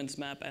the government's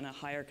map and a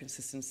higher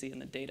consistency in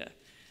the data.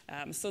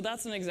 So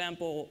that's an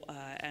example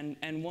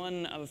and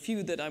one of a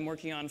few that I'm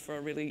working on for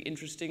a really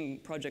interesting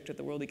project at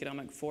the World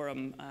Economic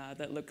Forum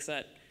that looks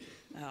at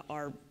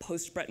our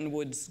post-Bretton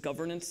Woods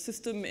governance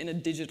system in a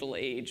digital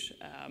age.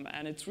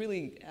 And it's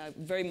really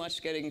very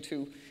much getting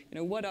to,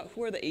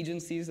 who are the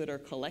agencies that are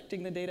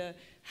collecting the data,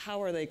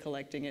 how are they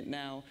collecting it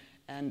now,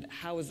 and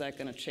how is that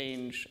going to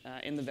change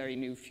in the very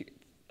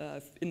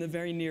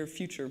near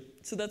future.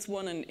 So that's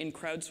one in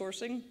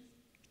crowdsourcing.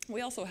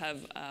 We also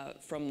have,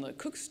 from the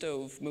cook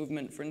stove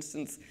movement, for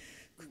instance,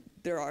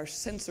 there are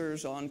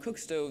sensors on cook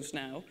stoves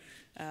now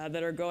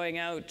that are going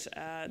out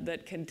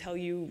that can tell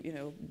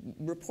you,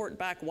 report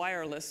back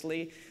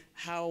wirelessly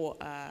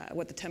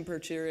what the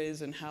temperature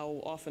is and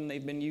how often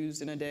they've been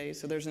used in a day.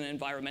 So there's an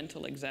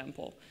environmental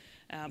example.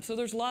 So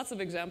there's lots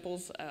of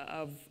examples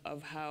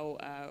of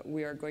how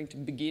we are going to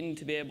begin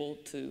to be able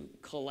to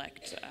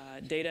collect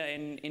data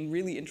in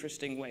really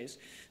interesting ways.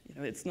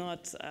 It's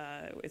not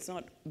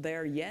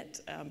there yet,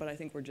 but I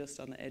think we're just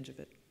on the edge of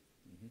it.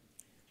 Mm-hmm.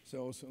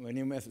 So a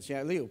new message.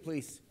 Yeah, Leo,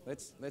 please,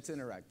 let's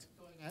interact.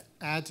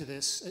 Add to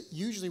this,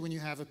 usually when you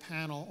have a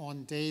panel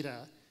on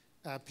data,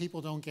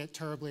 people don't get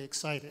terribly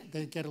excited.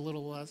 They get a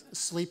little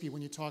sleepy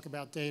when you talk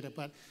about data,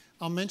 but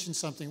I'll mention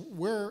something.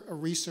 We're a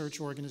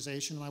research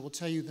organization, and I will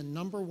tell you the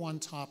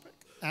 #1 topic,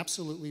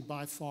 absolutely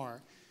by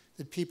far,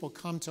 that people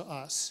come to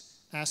us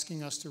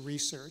asking us to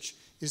research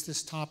is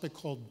this topic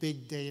called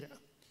big data,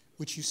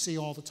 which you see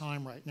all the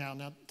time right now.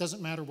 Now, it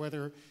doesn't matter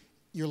whether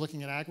you're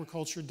looking at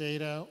agriculture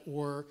data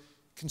or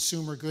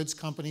consumer goods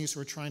companies who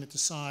are trying to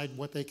decide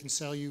what they can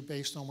sell you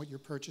based on what you're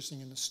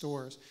purchasing in the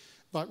stores.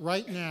 But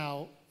right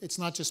now, it's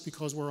not just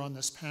because we're on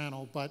this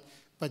panel, but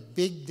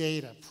big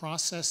data,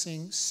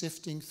 processing,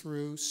 sifting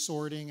through,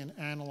 sorting, and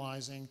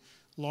analyzing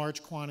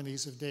large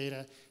quantities of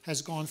data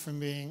has gone from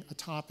being a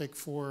topic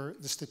for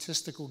the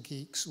statistical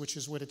geeks, which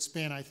is what it's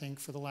been, I think,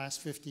 for the last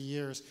 50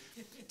 years,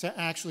 to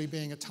actually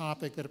being a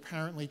topic that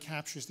apparently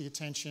captures the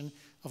attention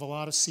of a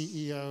lot of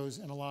CEOs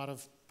and a lot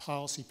of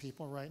policy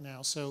people right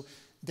now. So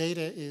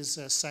data is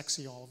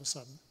sexy all of a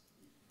sudden.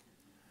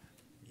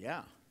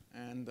 Yeah,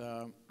 and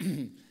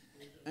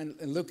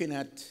looking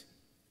at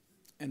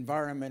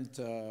environment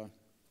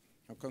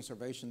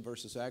conservation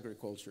versus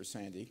agriculture,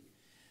 Sandy,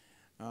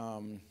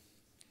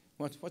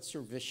 what's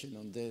your vision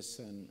on this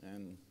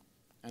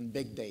and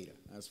big data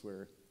as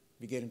we're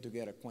beginning to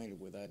get acquainted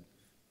with that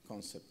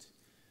concept?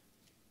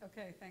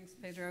 Okay, thanks,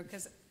 Pedro,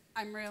 because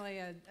I'm really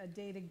a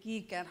data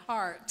geek at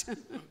heart.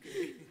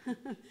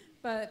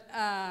 But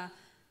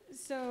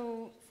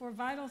so for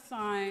vital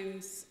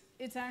signs,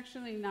 it's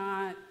actually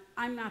not,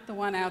 I'm not the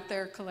one out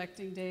there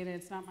collecting data.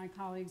 It's not my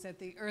colleagues at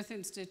the Earth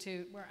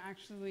Institute. We're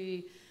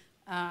actually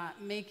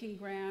making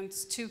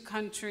grants to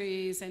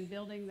countries and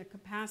building the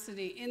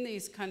capacity in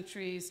these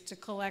countries to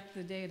collect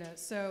the data.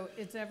 So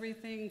it's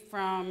everything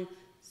from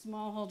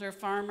smallholder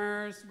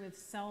farmers with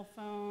cell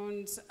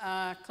phones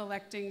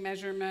collecting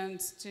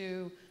measurements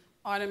to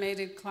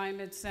automated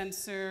climate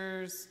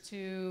sensors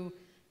to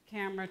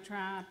camera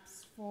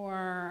traps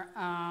for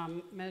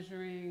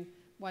measuring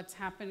what's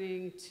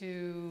happening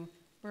to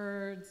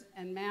birds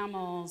and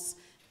mammals,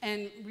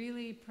 and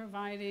really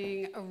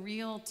providing a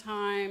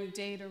real-time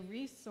data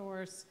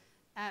resource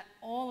at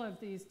all of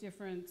these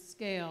different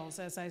scales,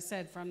 as I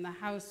said, from the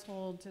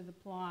household to the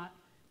plot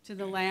to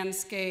the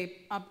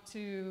landscape up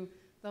to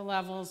the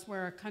levels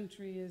where a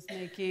country is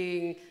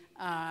making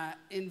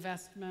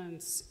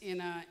investments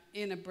in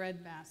a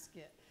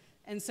breadbasket.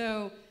 And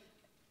so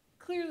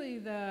clearly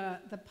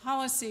the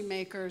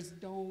policymakers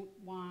don't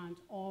want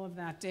all of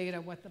that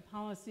data. What the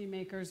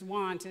policymakers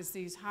want is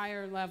these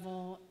higher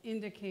level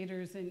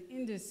indicators and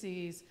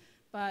indices,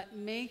 but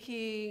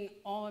making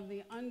all of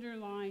the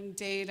underlying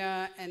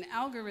data and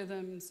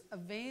algorithms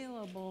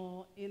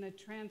available in a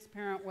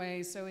transparent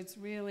way, so it's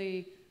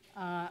really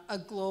a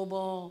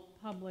global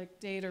public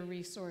data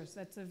resource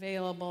that's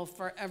available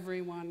for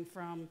everyone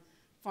from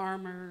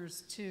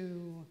farmers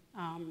to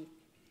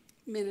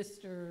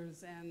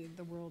ministers and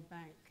the World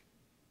Bank.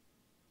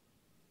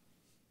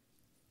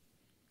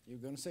 You're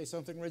going to say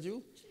something,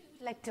 Rajul?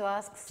 I'd like to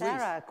ask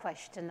Sara a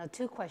question, or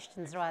two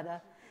questions rather.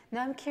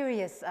 Now I'm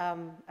curious,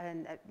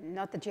 and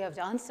not that you have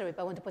to answer it,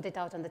 but I want to put it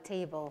out on the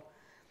table.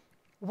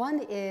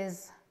 One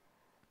is,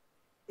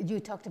 you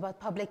talked about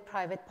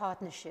public-private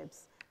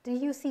partnerships. Do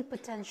you see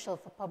potential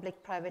for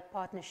public-private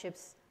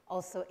partnerships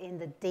also in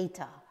the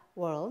data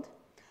world?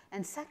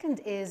 And second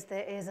is,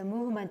 there is a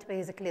movement,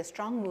 basically a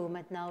strong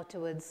movement now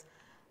towards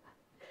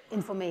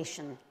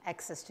information,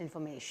 access to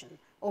information,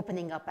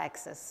 opening up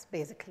access,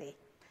 basically.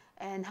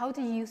 And how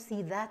do you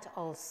see that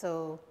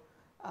also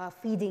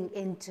feeding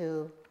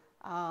into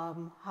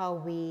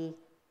how we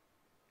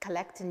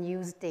collect and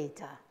use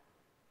data?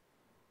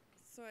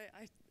 So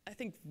I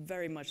think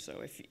very much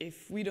so.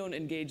 If we don't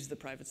engage the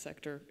private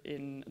sector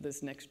in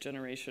this next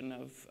generation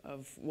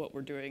of what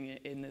we're doing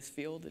in this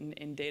field,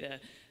 in data,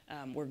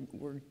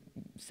 we're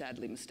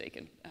sadly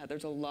mistaken.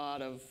 There's a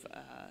lot of,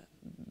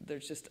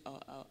 there's just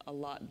a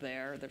lot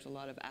there. There's a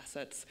lot of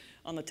assets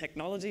on the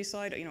technology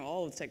side. You know,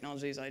 all of the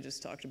technologies I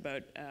just talked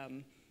about,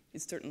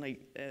 is certainly,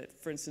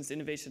 for instance,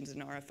 innovations in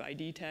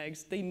RFID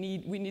tags. We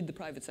need the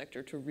private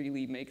sector to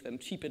really make them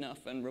cheap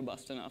enough and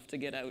robust enough to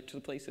get out to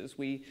the places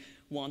we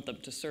want them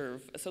to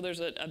serve. So there's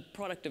a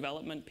product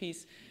development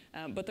piece,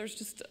 but there's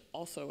just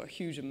also a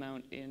huge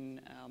amount in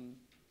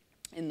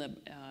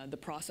the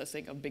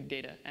processing of big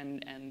data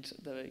and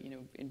the, you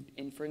know,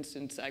 in for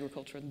instance,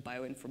 agriculture and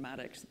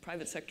bioinformatics. The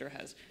private sector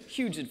has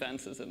huge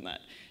advances in that,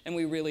 and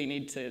we really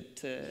need to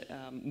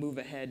move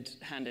ahead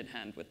hand in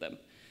hand with them.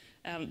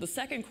 The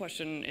second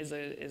question is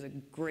a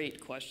great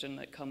question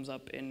that comes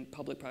up in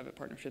public-private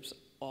partnerships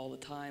all the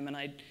time, and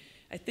I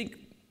think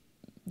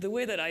the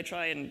way that I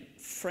try and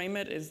frame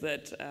it is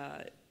that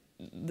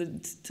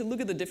to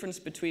look at the difference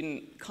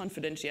between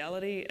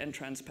confidentiality and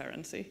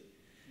transparency.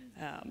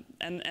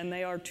 And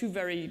they are two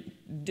very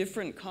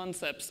different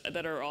concepts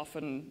that are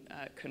often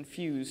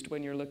confused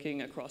when you're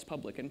looking across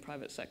public and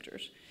private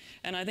sectors.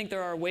 And I think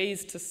there are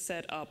ways to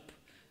set up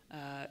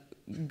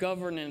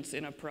governance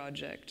in a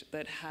project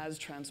that has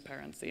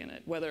transparency in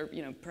it, whether,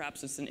 you know,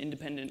 perhaps it's an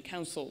independent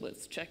council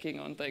that's checking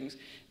on things,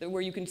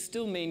 where you can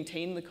still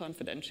maintain the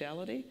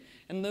confidentiality.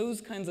 And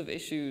those kinds of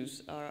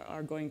issues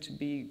are going to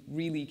be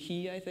really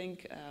key, I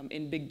think,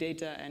 in big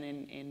data and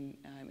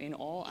in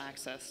all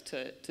access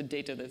to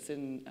data that's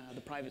in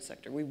the private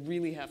sector. We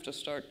really have to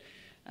start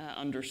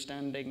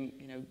understanding,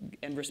 you know,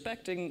 and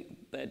respecting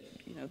that,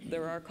 you know,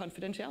 there are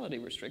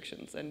confidentiality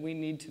restrictions, and we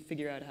need to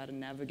figure out how to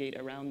navigate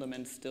around them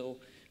and still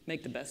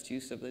make the best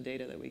use of the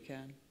data that we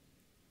can.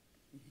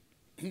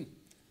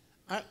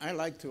 I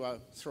like to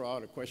throw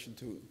out a question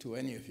to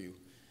any of you.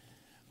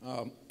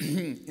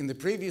 In the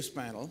previous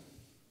panel,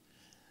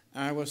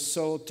 I was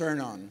so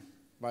turned on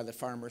by the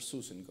farmer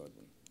Susan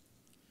Godwin.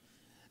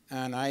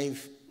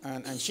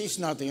 And she's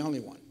not the only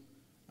one.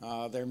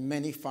 There are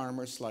many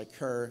farmers like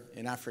her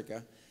in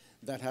Africa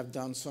that have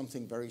done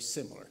something very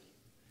similar.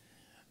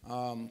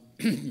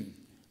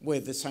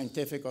 With the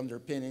scientific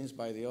underpinnings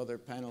by the other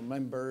panel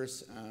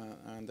members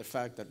and the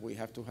fact that we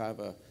have to have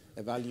a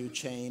value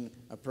chain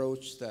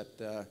approach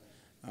that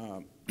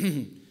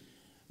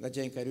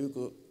Jane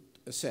Karuku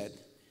said.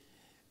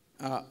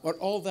 But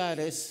all that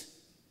is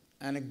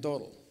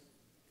anecdotal,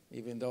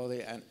 even though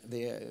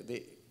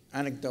the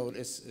anecdote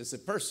is a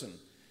person,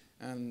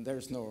 and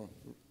there's no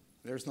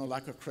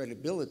lack of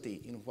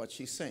credibility in what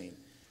she's saying.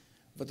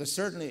 But there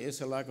certainly is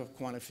a lack of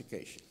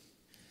quantification.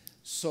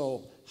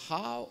 So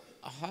how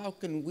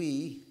can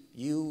we,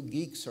 you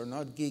geeks or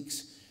not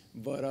geeks,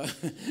 but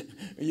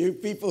you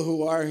people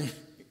who are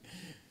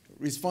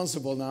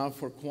responsible now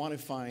for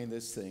quantifying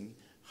this thing,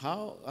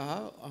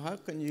 how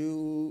can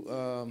you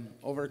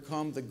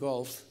overcome the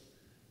gulf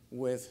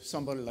with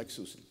somebody like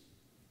Susan?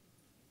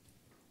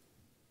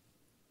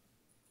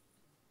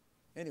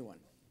 Anyone?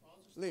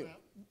 Leo.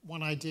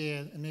 One idea,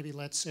 and maybe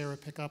let Sara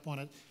pick up on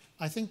it.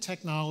 I think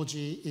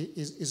technology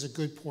is a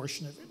good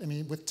portion of it. I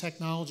mean, with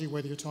technology,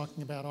 whether you're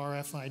talking about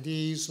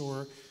RFIDs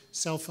or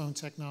cell phone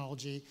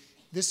technology,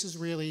 this has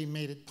really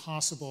made it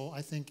possible,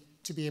 I think,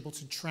 to be able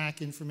to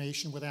track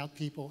information without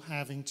people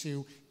having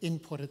to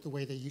input it the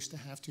way they used to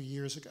have to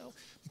years ago.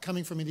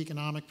 Coming from an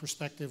economic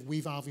perspective,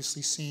 we've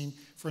obviously seen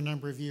for a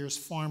number of years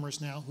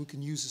farmers now who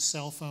can use a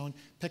cell phone,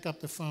 pick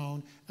up the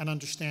phone, and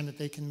understand that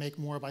they can make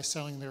more by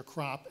selling their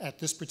crop at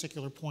this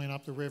particular point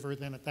up the river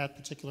than at that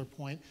particular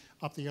point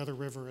up the other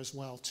river as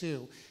well,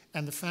 too.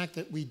 And the fact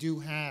that we do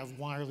have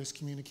wireless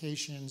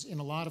communications in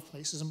a lot of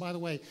places, and by the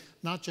way,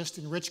 not just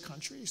in rich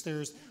countries.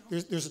 There's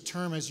a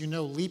term, as you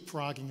know,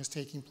 leapfrogging is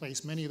taking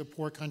place. Many of the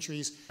poor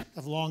countries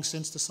have long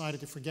since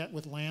decided to forget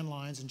with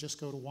landlines and just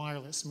go to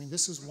wireless. I mean,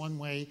 this is one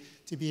way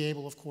to be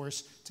able, of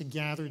course, to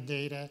gather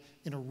data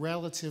in a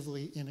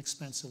relatively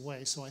inexpensive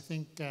way. So I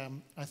think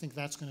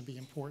that's going to be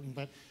important.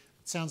 But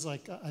it sounds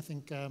like I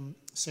think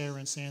Sara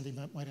and Sandy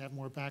might have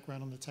more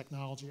background on the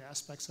technology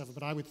aspects of it,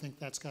 but I would think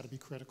that's got to be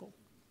critical.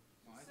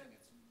 No, I think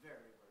it's very,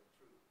 very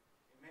true.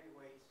 In many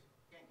ways,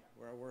 Kenya,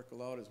 where I work a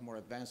lot, is more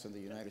advanced than the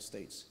United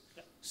States.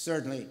 Yeah.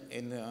 Certainly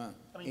in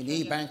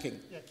e-banking.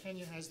 Yeah,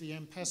 Kenya has the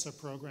M-Pesa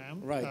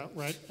program, right?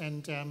 Right,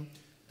 and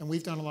And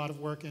we've done a lot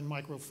of work in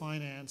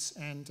microfinance,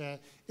 and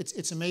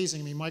it's amazing.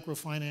 I mean,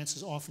 microfinance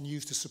is often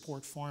used to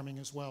support farming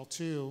as well,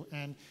 too.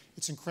 And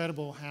it's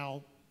incredible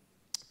how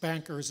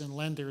bankers and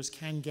lenders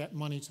can get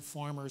money to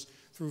farmers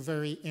through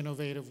very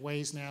innovative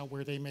ways now,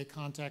 where they make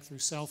contact through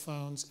cell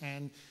phones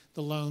and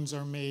the loans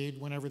are made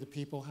whenever the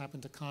people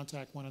happen to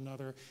contact one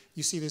another.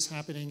 You see this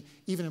happening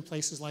even in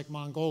places like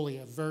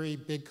Mongolia, a very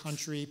big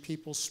country,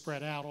 people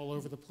spread out all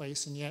over the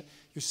place, and yet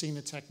you're seeing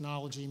the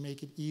technology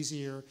make it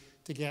easier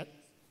to get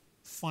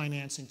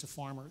financing to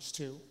farmers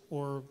too,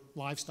 or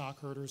livestock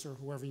herders, or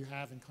whoever you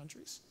have in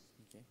countries.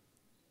 Okay.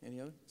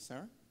 Any other?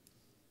 Sarah?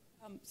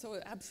 So I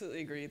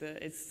absolutely agree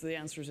that the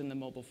answer is in the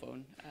mobile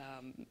phone.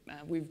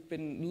 We've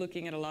been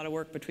looking at a lot of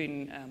work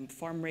between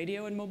farm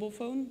radio and mobile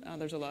phone.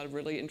 There's a lot of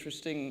really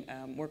interesting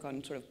work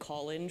on sort of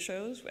call-in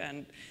shows,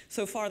 and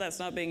so far that's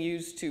not being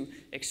used to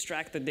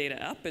extract the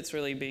data up. It's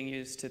really being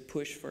used to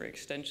push for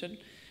extension.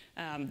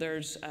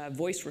 There's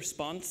voice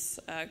response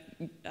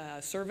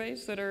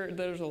surveys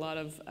there's a lot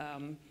of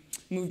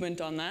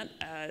movement on that,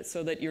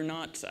 so that you're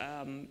not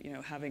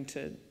having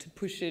to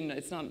push in.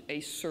 It's not a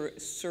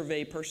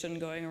survey person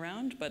going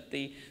around, but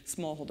the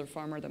smallholder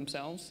farmer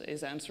themselves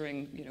is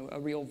answering a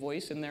real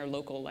voice in their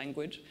local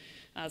language.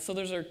 So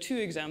those are two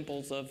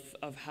examples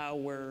of how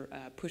we're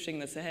pushing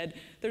this ahead.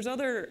 There's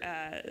other,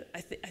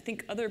 I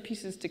think other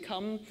pieces to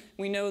come.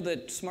 We know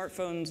that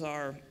smartphones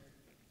are,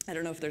 I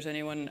don't know if there's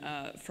anyone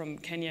from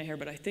Kenya here,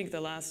 but I think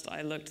the last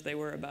I looked, they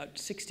were about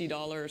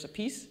 $60 a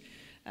piece.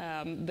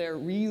 They're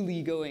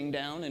really going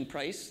down in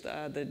price,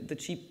 the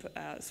cheap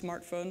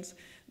smartphones.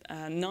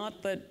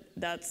 Not that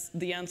that's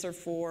the answer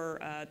for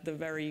the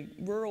very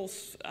rural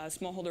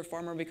smallholder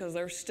farmer, because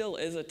there still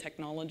is a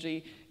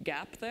technology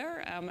gap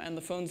there, and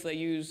the phones they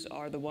use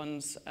are the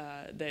ones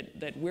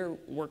that we're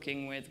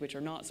working with, which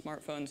are not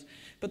smartphones.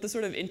 But the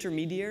sort of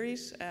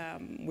intermediaries,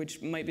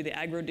 which might be the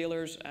agro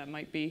dealers,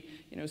 might be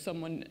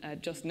someone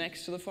just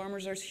next to the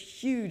farmers, there's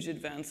huge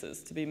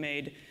advances to be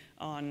made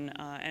on,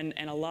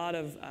 and a lot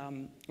of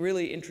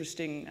really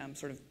interesting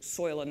sort of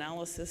soil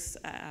analysis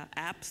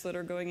apps that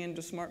are going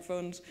into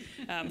smartphones.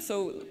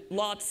 So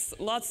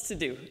lots to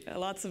do,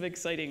 lots of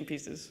exciting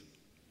pieces.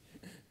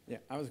 Yeah,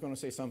 I was going to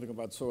say something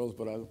about soils,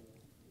 but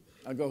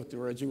I'll go to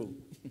Rajul.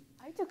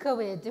 I took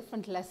away a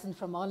different lesson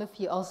from all of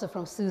you, also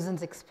from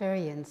Susan's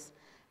experience.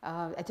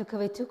 I took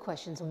away two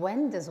questions.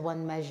 When does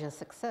one measure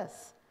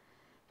success?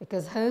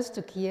 Because hers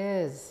took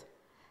years.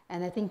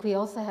 And I think we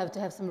also have to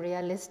have some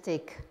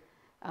realistic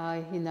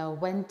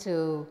when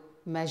to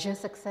measure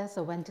success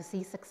or when to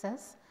see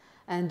success,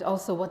 and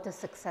also what does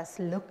success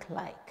look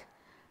like.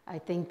 I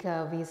think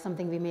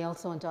something we may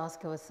also want to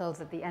ask ourselves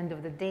at the end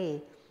of the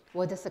day,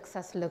 what does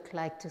success look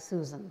like to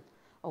Susan?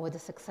 Or what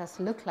does success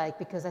look like?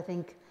 Because I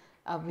think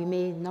we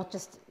may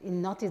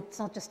it's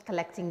not just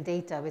collecting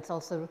data, it's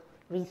also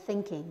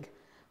rethinking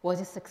what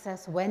is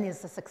success, when is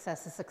the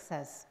success a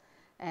success?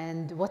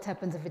 And what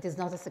happens if it is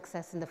not a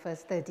success in the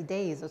first 30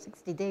 days or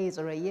 60 days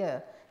or a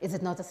year? Is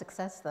it not a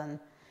success then?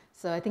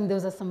 So I think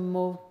those are some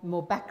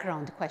more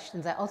background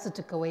questions I also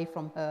took away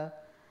from her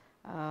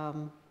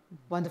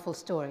wonderful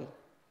story.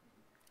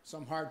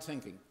 Some hard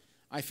thinking.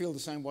 I feel the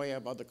same way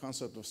about the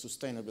concept of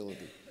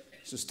sustainability.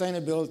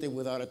 Sustainability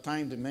without a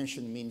time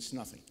dimension means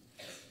nothing.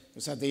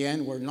 Because at the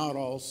end, we're not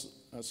all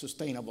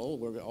sustainable.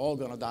 We're all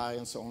going to die,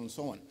 and so on and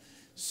so on.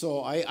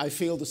 So I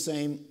feel the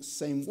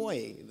same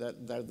way,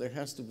 that there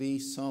has to be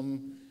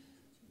some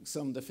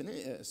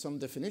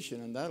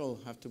definition, and that'll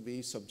have to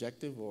be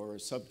subjective or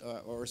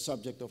a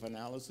subject of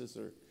analysis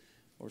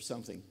or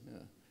something. Yeah.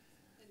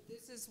 And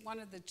this is one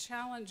of the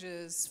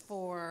challenges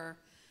for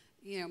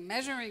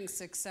measuring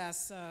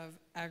success of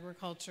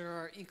agriculture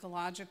or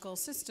ecological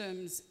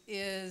systems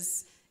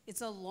is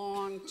it's a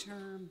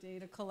long-term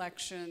data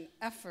collection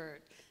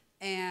effort.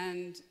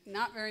 And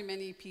not very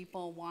many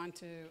people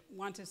want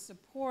to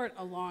support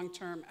a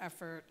long-term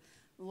effort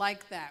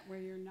like that, where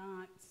you're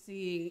not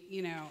seeing,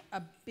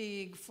 a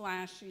big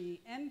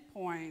flashy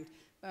endpoint,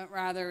 but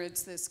rather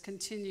it's this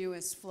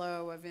continuous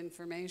flow of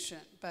information.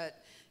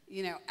 But,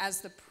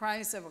 as the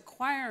price of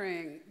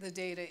acquiring the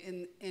data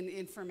in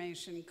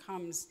information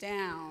comes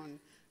down,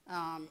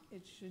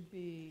 it should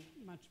be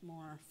much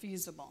more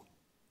feasible.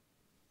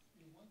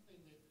 And one thing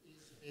that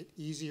is a bit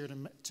easier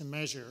to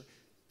measure,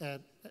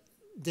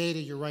 data,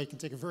 you're right, can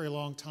take a very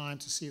long time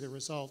to see the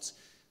results,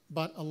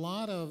 but a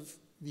lot of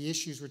the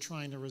issues we're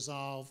trying to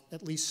resolve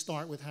at least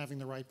start with having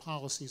the right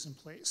policies in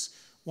place.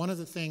 One of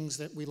the things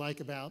that we like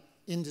about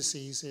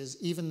indices is,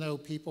 even though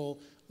people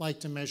like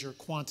to measure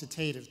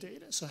quantitative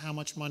data, so how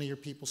much money are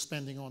people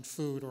spending on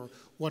food, or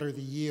what are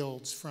the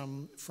yields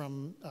from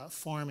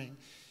farming,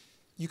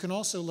 you can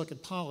also look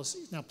at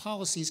policies. Now,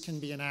 policies can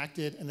be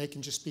enacted and they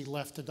can just be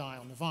left to die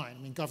on the vine.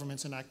 I mean,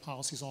 governments enact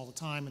policies all the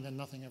time and then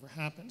nothing ever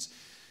happens.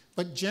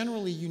 But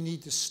generally, you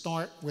need to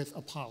start with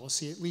a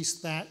policy. At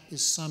least that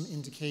is some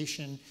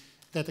indication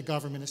that the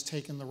government has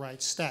taken the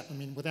right step. I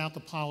mean, without the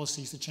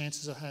policies, the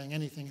chances of having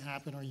anything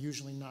happen are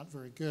usually not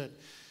very good.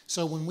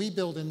 So when we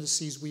build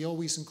indices, we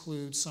always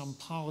include some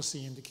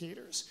policy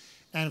indicators.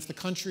 And if the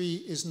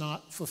country is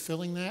not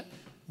fulfilling that,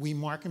 we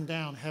mark them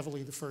down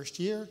heavily the first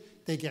year.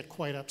 They get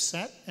quite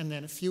upset, and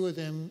then a few of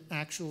them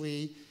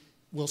actually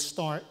will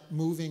start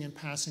moving and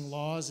passing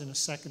laws in a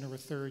second or a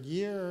third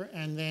year,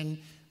 and then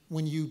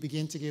when you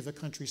begin to give a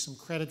country some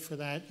credit for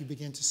that, you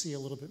begin to see a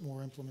little bit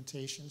more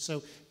implementation.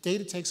 So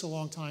data takes a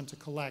long time to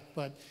collect,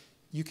 but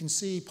you can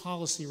see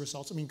policy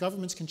results. I mean,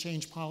 governments can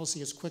change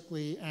policy as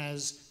quickly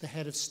as the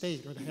head of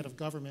state or the head of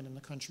government in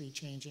the country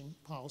changing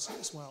policy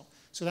as well.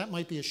 So that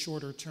might be a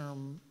shorter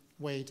term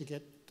way to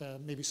get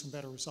maybe some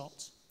better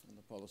results. On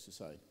the policy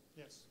side.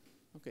 Yes.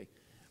 Okay.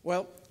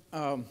 Well,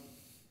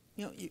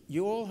 you know,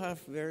 you all have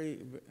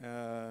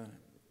you're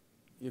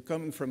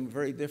coming from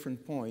very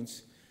different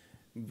points,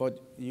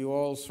 but you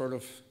all sort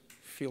of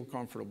feel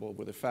comfortable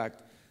with the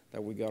fact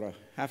that we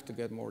have to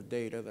get more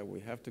data, that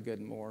we have to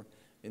get more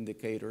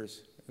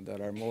indicators that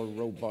are more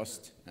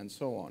robust, and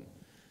so on.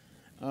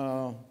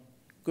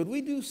 Could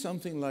we do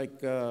something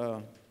like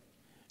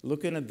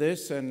looking at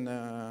this and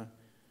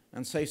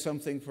say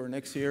something for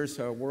next year's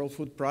World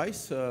Food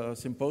Prize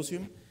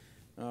Symposium?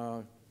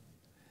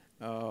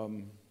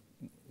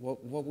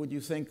 What would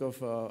you think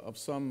of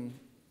some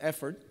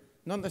effort,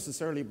 not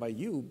necessarily by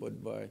you,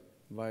 but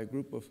by a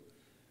group of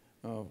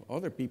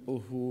other people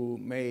who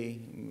may,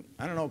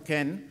 I don't know,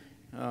 Ken,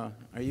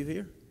 are you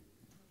here?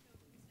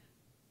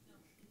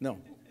 No.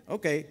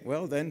 Okay,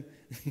 well then,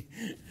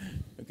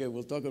 okay,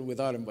 we'll talk it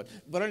without him.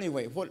 But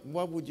anyway,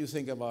 what would you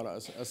think about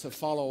us as a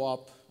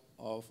follow-up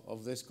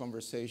of this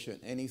conversation?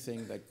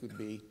 Anything that could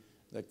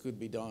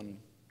be done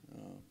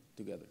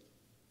together?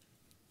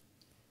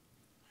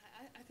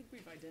 I think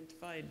we've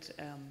identified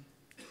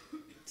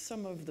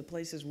some of the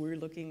places we're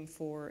looking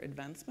for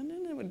advancement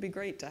in. It would be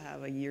great to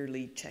have a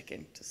yearly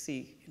check-in to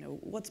see, you know,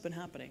 what's been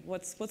happening,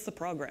 what's the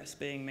progress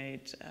being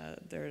made.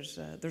 There's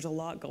a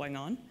lot going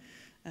on.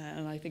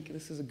 And I think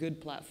this is a good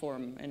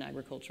platform in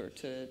agriculture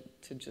to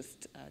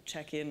just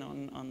check in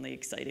on the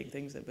exciting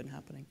things that have been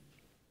happening.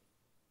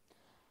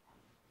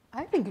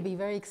 I think it'd be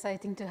very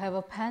exciting to have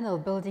a panel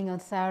building on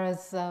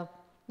Sara's,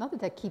 not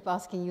that I keep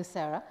asking you,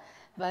 Sara,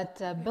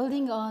 but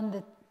building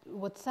on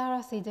what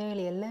Sara said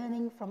earlier,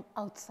 learning from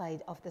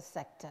outside of the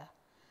sector.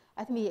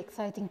 I think it'd be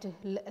exciting to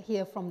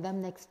hear from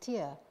them next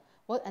year.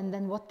 And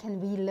then what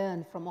can we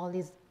learn from all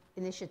these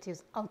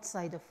initiatives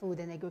outside of food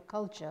and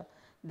agriculture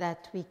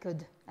that we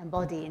could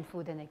embody in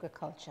food and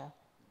agriculture.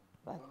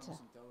 But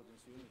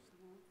Intelligence Unit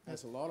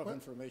has a lot of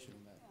information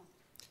in that.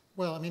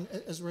 Well, I mean,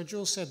 as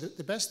Rajul said,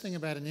 the best thing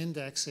about an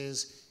index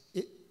is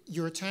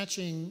you're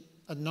attaching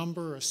a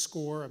number, a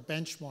score, a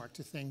benchmark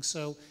to things.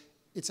 So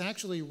it's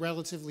actually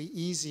relatively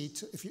easy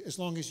to, as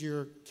long as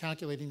you're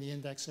calculating the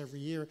index every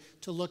year,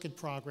 to look at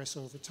progress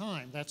over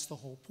time. That's the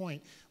whole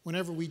point.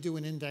 Whenever we do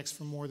an index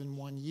for more than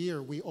 1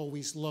 year, we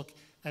always look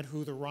at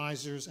who the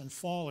risers and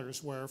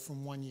fallers were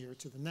from 1 year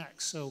to the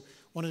next. So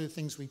one of the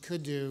things we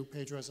could do,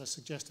 Pedro, as I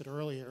suggested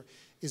earlier,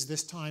 is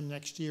this time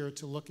next year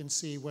to look and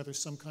see whether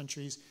some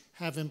countries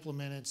have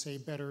implemented, say,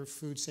 better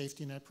food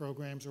safety net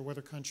programs, or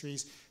whether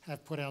countries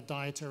have put out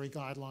dietary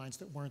guidelines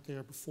that weren't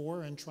there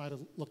before, and try to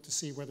look to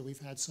see whether we've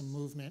had some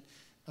movement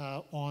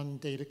on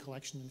data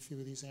collection in a few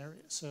of these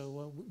areas.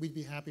 So we'd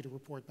be happy to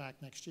report back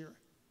next year.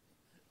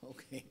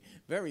 Okay,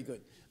 very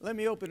good. Let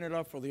me open it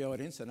up for the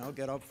audience, and I'll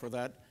get up for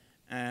that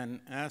and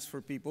ask for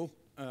people,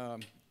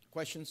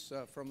 questions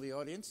from the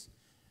audience.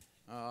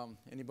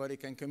 Anybody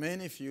can come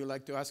in if you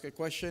like to ask a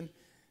question.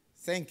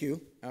 Thank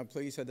you.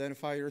 Please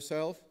identify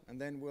yourself, and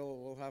then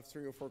we'll have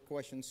 3 or 4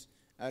 questions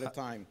at a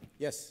time.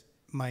 Yes?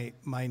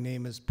 My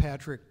name is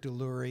Patrick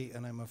Delury,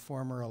 and I'm a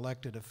former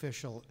elected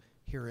official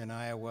here in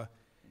Iowa.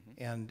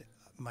 Mm-hmm. And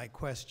my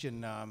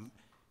question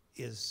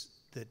is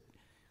that,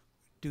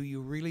 do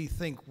you really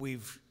think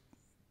we've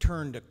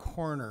turned a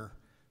corner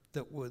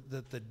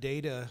that the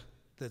data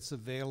that's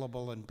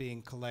available and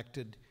being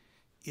collected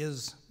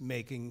is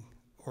making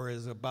or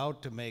is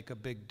about to make a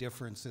big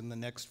difference in the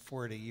next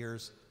 40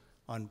 years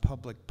on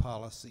public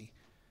policy?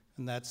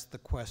 And that's the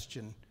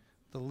question.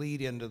 The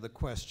lead into the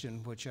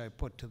question, which I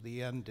put to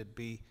the end, would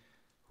be,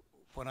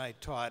 when I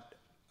taught,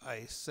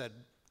 I said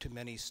to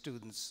many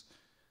students,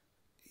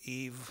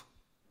 Eve,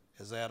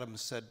 as Adam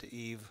said to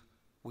Eve,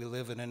 we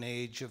live in an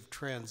age of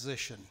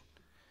transition.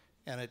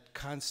 And it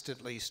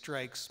constantly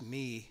strikes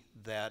me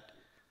that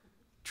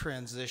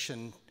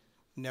transition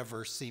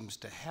never seems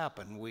to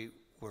happen.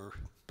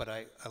 But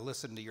I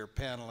listened to your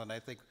panel and I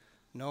think,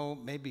 no,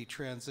 maybe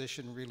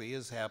transition really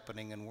is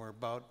happening, and we're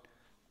about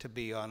to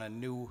be on a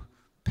new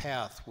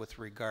path with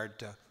regard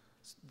to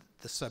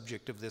the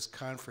subject of this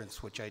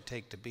conference, which I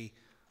take to be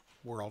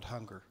world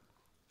hunger.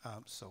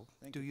 So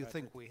do you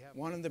think we have...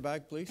 One in the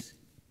back, please.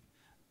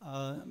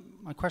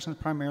 My question is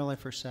primarily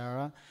for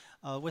Sara.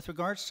 With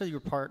regards to your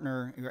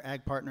partner, your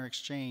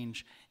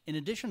AgPartnerXChange, in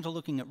addition to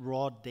looking at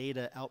raw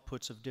data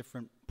outputs of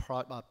different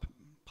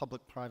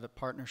public-private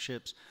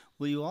partnerships,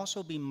 will you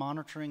also be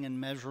monitoring and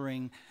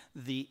measuring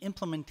the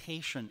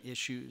implementation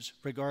issues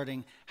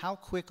regarding how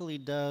quickly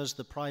does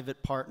the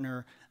private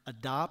partner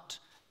adopt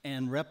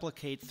and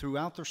replicate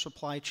throughout their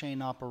supply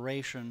chain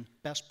operation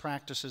best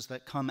practices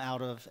that come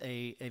out of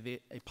a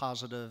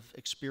positive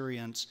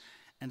experience?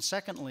 And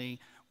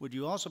secondly, would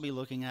you also be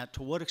looking at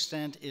to what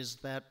extent is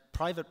that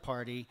private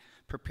party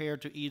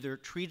prepared to either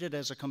treat it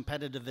as a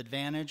competitive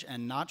advantage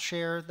and not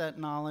share that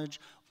knowledge,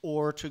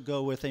 or to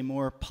go with a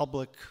more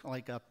public,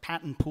 like a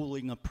patent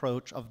pooling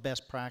approach of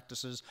best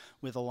practices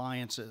with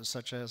alliances,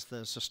 such as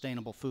the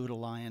Sustainable Food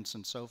Alliance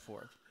and so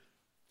forth?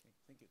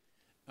 Thank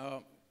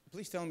you.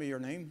 Please tell me your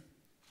name.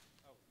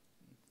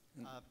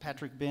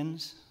 Patrick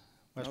Binns,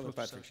 Another Westbrook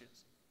Patrick.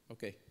 Associates.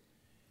 Okay.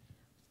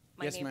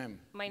 Yes, ma'am.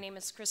 My name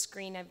is Chris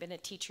Green. I've been a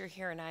teacher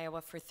here in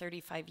Iowa for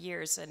 35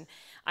 years, and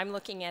I'm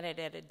looking at it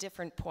at a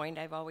different point.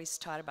 I've always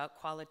taught about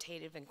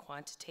qualitative and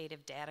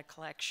quantitative data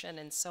collection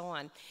and so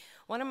on.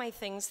 One of my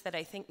things that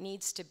I think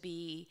needs to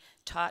be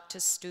taught to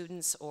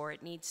students, or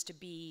it needs to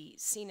be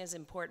seen as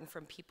important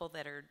from people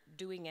that are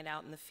doing it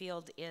out in the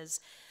field,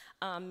 is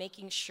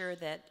making sure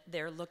that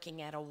they're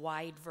looking at a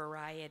wide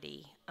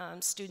variety.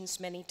 Students,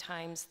 many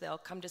times, they'll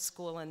come to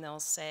school and they'll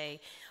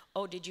say,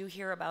 oh, did you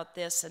hear about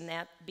this? And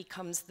that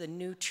becomes the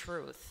new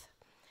truth.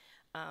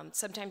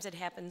 Sometimes it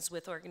happens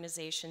with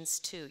organizations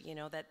too, you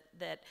know,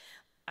 that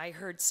I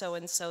heard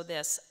so-and-so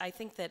this. I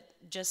think that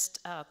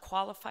just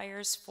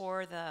qualifiers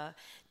for the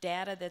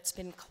data that's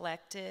been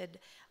collected,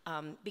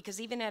 because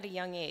even at a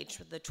young age,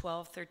 with the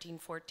 12, 13,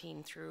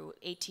 14 through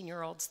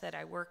 18-year-olds that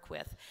I work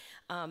with,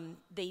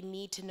 they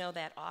need to know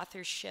that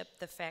authorship,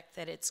 the fact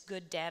that it's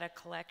good data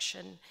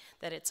collection,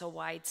 that it's a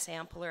wide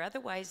sampler.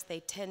 Otherwise, they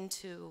tend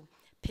to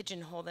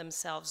pigeonhole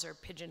themselves or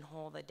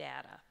pigeonhole the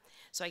data.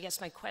 So I guess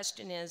my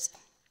question is,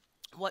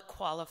 what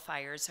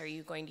qualifiers are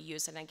you going to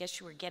use? And I guess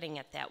you were getting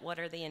at that. What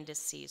are the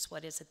indices?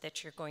 What is it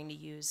that you're going to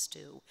use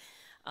to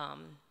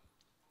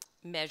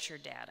measure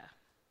data?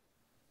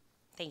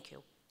 Thank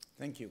you.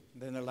 Thank you.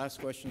 Then the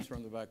last questions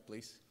from the back,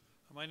 please.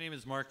 My name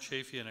is Mark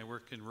Chafee, and I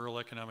work in rural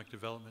economic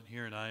development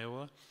here in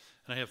Iowa.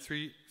 And I have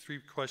three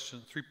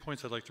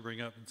points I'd like to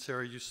bring up. And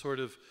Sara, you sort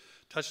of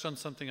touched on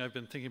something I've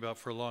been thinking about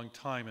for a long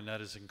time, and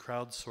that is in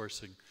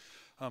crowdsourcing.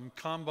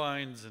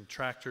 Combines and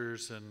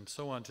tractors and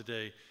so on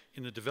today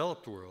in the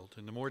developed world,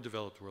 in the more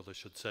developed world, I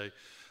should say,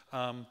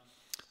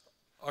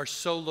 are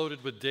so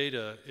loaded with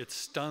data, it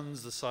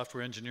stuns the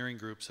software engineering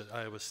groups at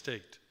Iowa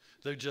State.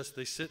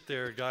 They sit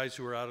there, guys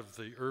who are out of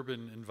the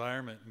urban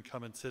environment, and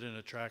come and sit in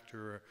a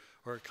tractor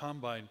or a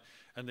combine,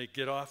 and they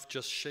get off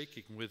just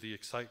shaking with the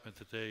excitement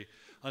that they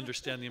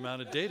understand the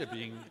amount of data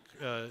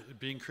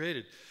being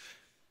created.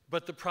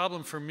 But the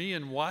problem for me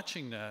in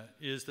watching that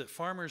is that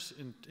farmers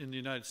in the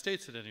United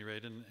States, at any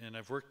rate, and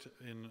I've worked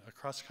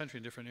across the country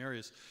in different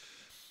areas,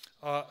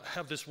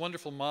 have this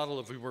wonderful model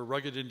of we're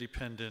rugged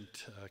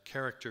independent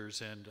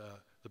characters, and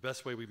the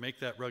best way we make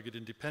that rugged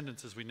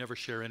independence is we never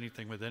share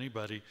anything with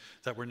anybody,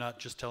 that we're not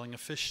just telling a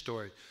fish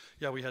story.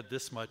 Yeah, we had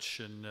this much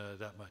and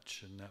that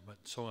much and that much,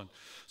 so on.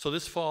 So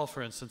this fall,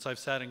 for instance, I've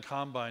sat in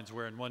combines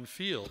where in one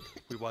field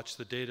we watched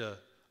the data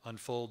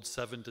unfold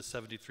 7 to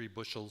 73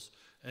 bushels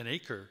an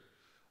acre,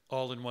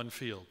 all in one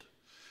field.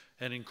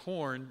 And in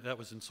corn, that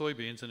was in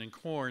soybeans, and in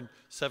corn,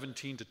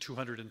 17 to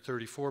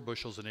 234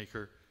 bushels an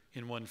acre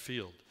in one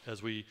field,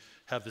 as we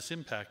have this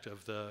impact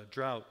of the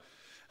drought.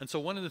 And so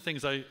one of the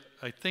things I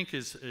think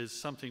is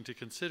something to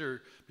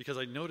consider, because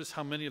I notice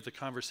how many of the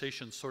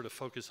conversations sort of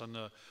focus on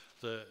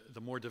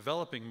the more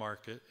developing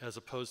market as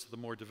opposed to the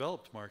more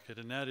developed market,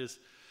 and that is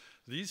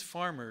these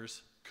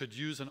farmers could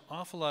use an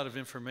awful lot of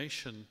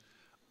information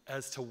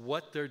as to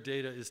what their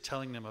data is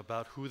telling them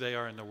about who they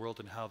are in the world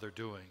and how they're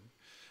doing.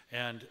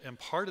 And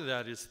part of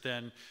that is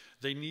then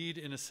they need,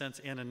 in a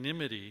sense,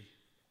 anonymity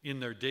in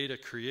their data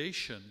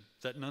creation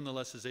that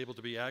nonetheless is able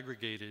to be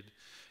aggregated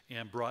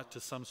and brought to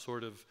some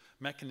sort of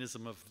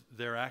mechanism of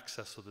their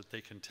access so that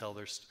they can tell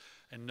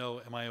and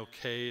know, am I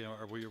okay,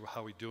 or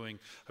how are we doing?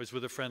 I was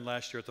with a friend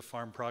last year at the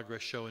Farm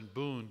Progress Show in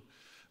Boone,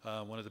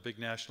 one of the big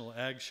national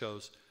ag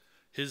shows.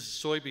 His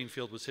soybean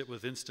field was hit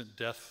with instant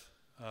death,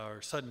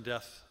 or sudden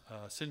death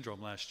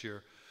syndrome last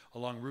year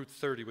along Route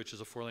 30, which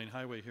is a 4-lane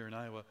highway here in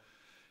Iowa.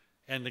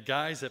 And the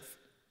guys at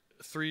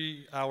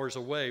 3 hours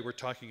away were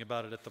talking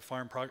about it at the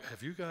Farm Progress.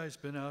 Have you guys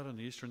been out on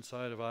the eastern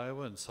side of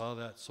Iowa and saw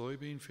that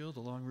soybean field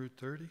along Route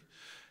 30?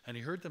 And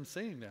he heard them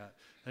saying that.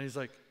 And he's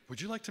like,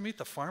 would you like to meet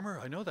the farmer?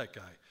 I know that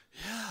guy.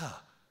 Yeah.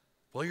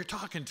 Well, you're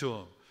talking to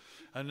him.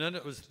 And then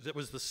it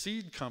was the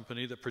seed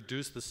company that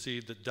produced the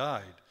seed that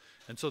died.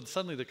 And so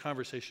suddenly the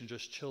conversation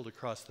just chilled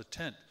across the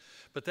tent.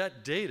 But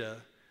that data,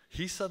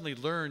 he suddenly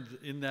learned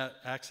in that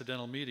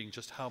accidental meeting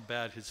just how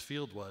bad his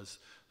field was,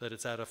 that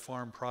it's at a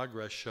Farm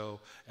Progress Show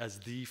as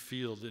the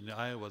field in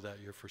Iowa that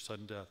year for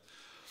sudden death.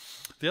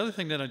 The other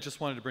thing that I just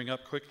wanted to bring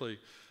up quickly,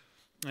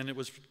 and it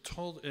was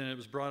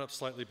brought up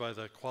slightly by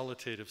the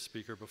qualitative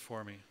speaker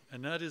before me,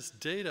 and that is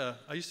data.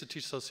 I used to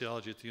teach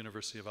sociology at the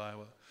University of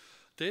Iowa.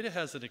 Data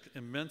has an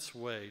immense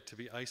way to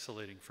be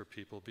isolating for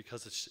people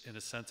because it's, in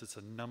a sense, it's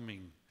a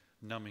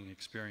numbing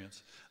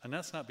experience. And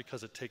that's not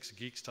because it takes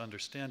geeks to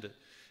understand it.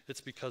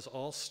 It's because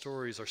all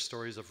stories are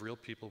stories of real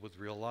people with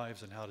real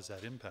lives, and how does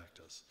that impact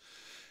us?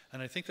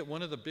 And I think that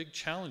one of the big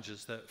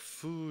challenges that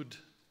food,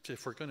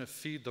 if we're going to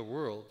feed the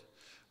world,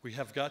 we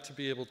have got to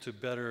be able to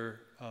better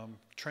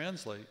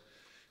translate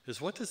is,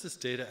 what does this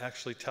data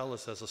actually tell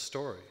us as a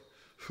story?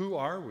 who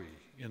are we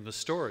in the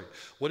story?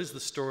 What is the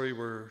story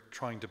we're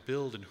trying to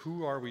build, and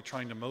who are we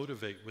trying to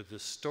motivate with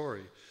this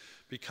story?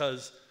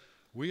 Because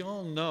we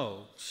all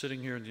know,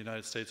 sitting here in the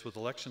United States with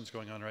elections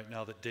going on right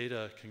now, that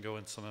data can go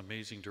in some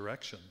amazing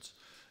directions.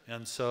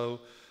 And so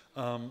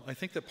I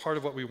think that part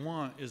of what we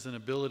want is an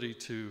ability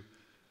to,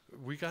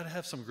 we got to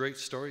have some great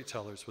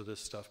storytellers with this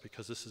stuff,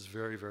 because this is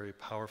very, very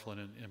powerful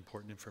and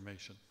important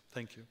information.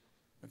 Thank you.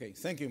 Okay,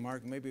 thank you,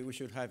 Mark. Maybe we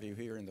should have you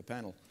here in the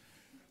panel.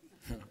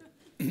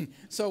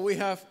 So we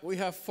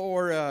have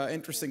four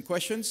interesting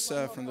questions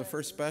from the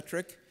first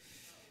Patrick.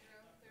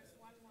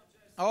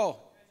 Oh.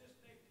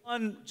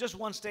 Just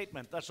one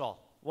statement, that's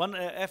all. One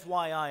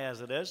FYI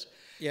as it is.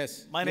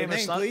 Yes. My name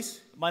is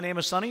please. My name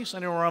is Sunny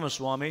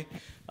Ramaswamy.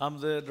 I'm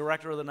the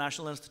director of the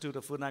National Institute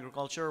of Food and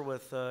Agriculture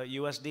with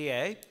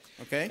USDA.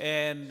 Okay.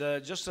 And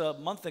just a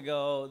month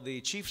ago, the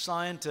chief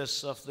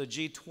scientists of the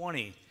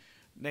G20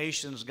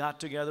 nations got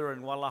together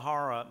in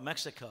Guadalajara,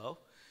 Mexico.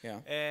 Yeah.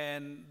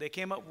 And they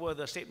came up with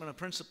a statement of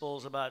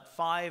principles about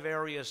 5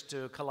 areas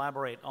to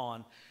collaborate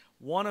on.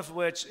 One of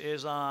which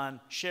is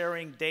on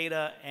sharing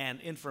data and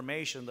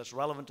information that's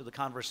relevant to the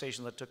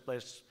conversation that took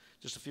place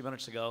just a few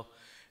minutes ago.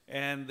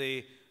 And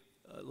the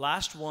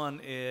last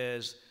one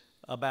is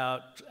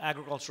about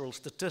agricultural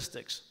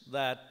statistics,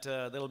 that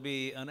there'll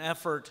be an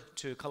effort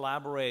to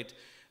collaborate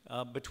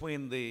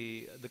between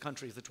the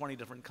countries, the 20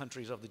 different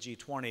countries of the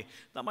G20.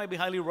 That might be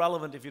highly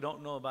relevant. If you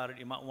don't know about it,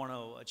 you might want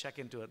to check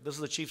into it. This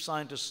is the chief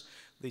scientist,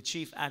 the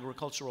chief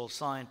agricultural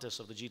scientist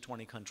of the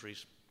G20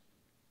 countries.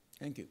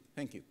 Thank you,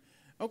 thank you.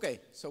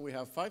 Okay, so we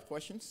have 5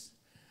 questions.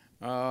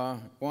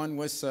 One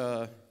was,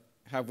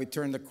 have we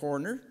turned the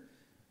corner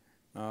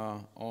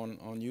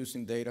on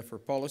using data for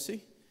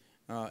policy?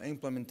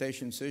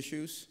 Implementations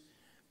issues,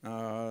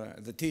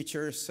 the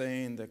teachers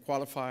saying the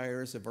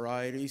qualifiers, the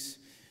varieties.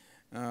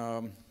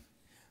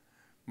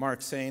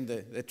 Mark saying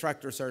the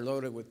tractors are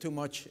loaded with too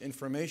much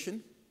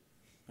information.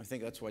 I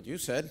think that's what you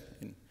said.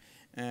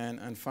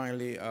 And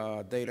finally,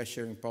 data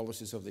sharing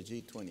policies of the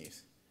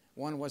G20s.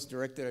 One was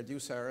directed at you,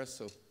 Sara,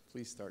 so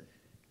please start.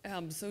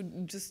 So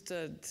just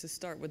to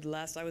start with the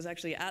last, I was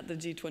actually at the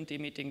G20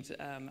 meetings,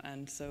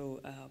 and so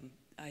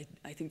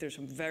I think there's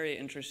some very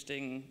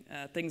interesting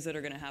things that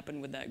are going to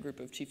happen with that group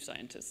of chief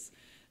scientists.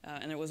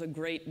 And it was a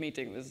great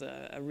meeting. It was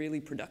a really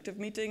productive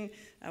meeting.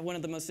 One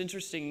of the most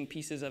interesting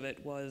pieces of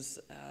it was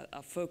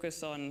a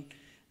focus on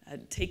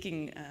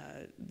taking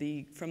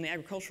from the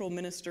agricultural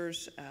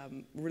ministers,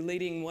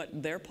 relating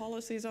what their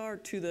policies are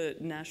to the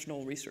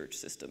national research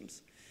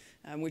systems.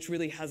 Which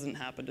really hasn't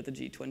happened at the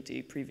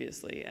G20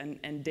 previously.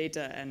 And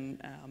data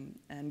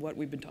and what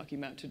we've been talking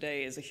about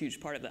today is a huge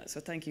part of that. So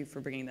thank you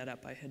for bringing that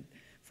up. I had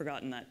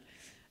forgotten that.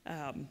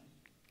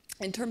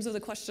 In terms of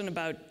the question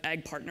about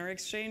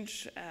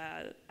AgPartnerXChange,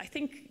 I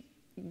think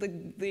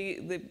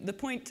the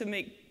point to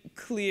make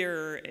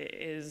clear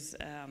is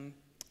I'm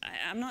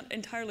not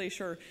entirely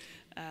sure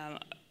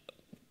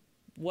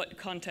what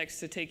context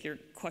to take your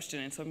question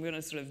in, so I'm going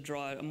to sort of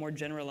draw a more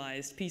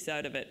generalized piece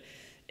out of it.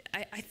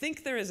 I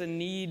think there is a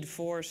need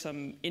for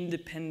some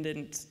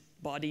independent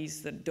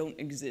bodies that don't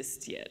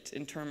exist yet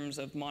in terms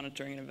of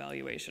monitoring and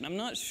evaluation. I'm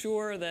not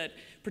sure that,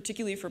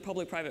 particularly for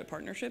public-private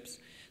partnerships,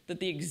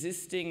 that the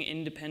existing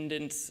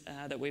independents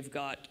that we've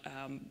got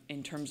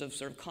in terms of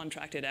sort of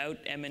contracted out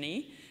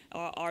M&E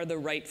are the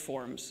right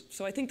forms.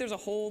 So I think there's a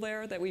hole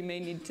there that we may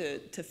need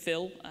to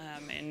fill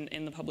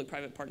in the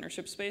public-private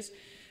partnership space.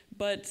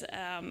 But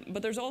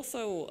there's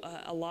also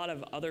a lot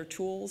of other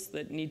tools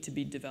that need to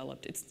be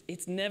developed.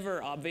 It's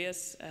never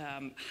obvious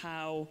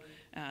how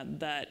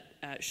that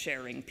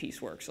sharing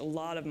piece works. A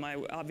lot of my,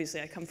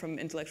 obviously I come from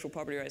intellectual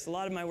property rights, a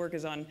lot of my work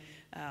is on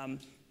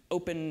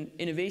open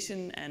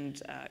innovation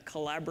and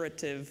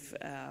collaborative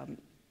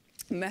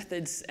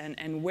methods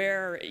and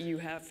where you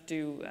have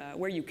to,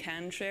 where you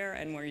can share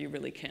and where you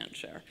really can't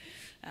share.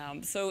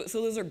 So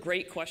those are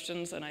great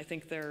questions, and I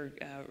think they're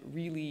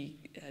really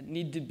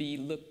need to be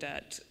looked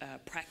at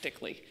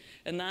practically.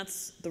 And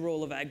that's the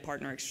role of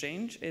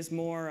AgPartnerXChange, is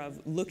more of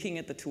looking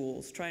at the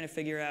tools, trying to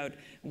figure out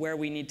where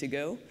we need to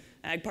go.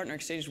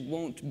 AgPartnerXChange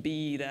won't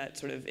be that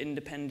sort of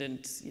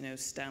independent,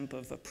 stamp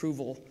of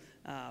approval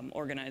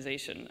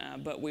organization,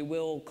 but we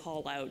will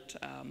call out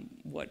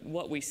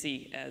what we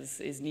see as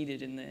is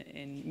needed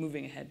in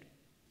moving ahead.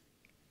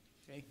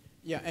 Okay.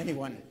 Yeah,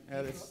 anyone?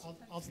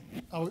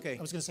 Okay.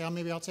 I was going to say,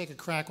 maybe I'll take a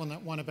crack on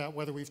that one about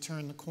whether we've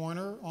turned the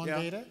corner on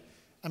data.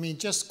 I mean,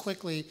 just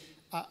quickly,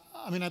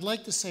 I'd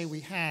like to say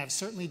we have.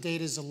 Certainly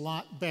data is a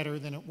lot better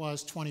than it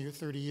was 20 or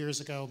 30 years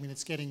ago. I mean,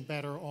 it's getting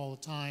better all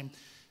the time.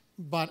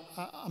 But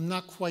I'm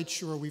not quite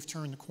sure we've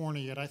turned the corner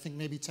yet. I think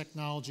maybe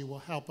technology will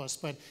help us.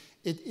 But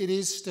it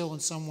is still in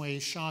some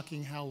ways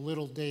shocking how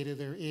little data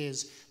there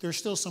is. There are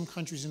still some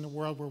countries in the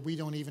world where we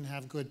don't even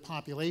have good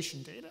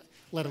population data,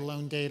 let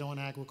alone data on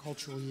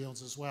agricultural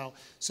yields as well.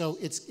 So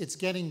it's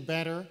getting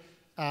better,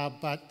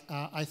 but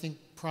I think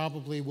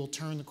probably we'll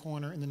turn the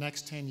corner in the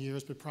next 10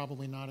 years, but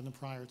probably not in the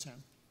prior 10.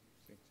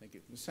 Okay, thank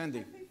you. Sandy.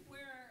 I think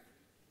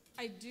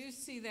I do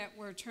see that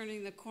we're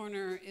turning the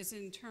corner is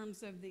in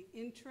terms of the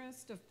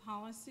interest of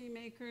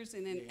policymakers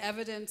in an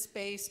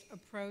evidence-based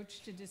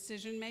approach to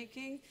decision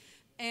making.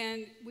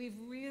 And we've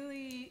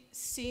really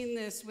seen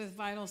this with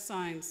vital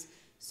signs.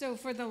 So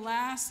for the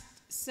last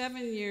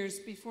 7 years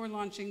before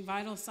launching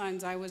Vital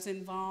Signs, I was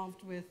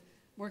involved with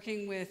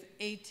working with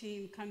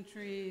 18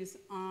 countries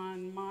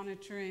on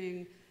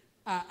monitoring,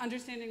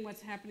 understanding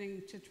what's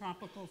happening to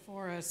tropical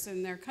forests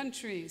in their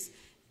countries.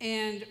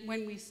 And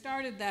when we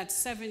started that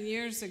 7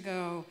 years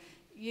ago,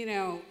 you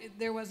know,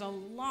 there was a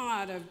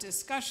lot of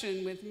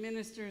discussion with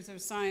ministers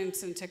of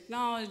science and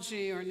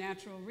technology or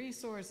natural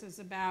resources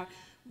about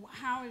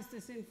how is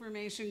this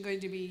information going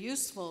to be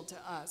useful to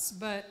us.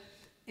 But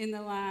in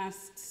the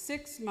last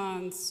 6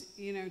 months,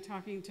 you know,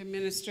 talking to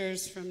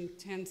ministers from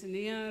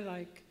Tanzania,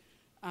 like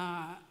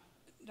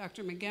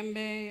Dr.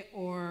 Magembe,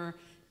 or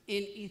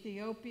in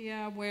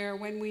Ethiopia, where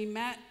when we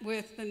met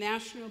with the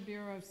National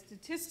Bureau of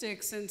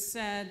Statistics and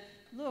said,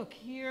 look,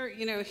 here,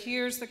 you know,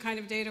 here's the kind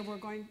of data we're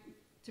going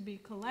to be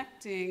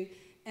collecting,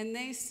 and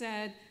they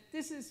said,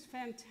 this is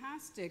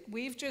fantastic.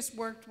 We've just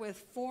worked with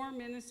 4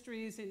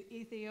 ministries in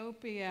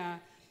Ethiopia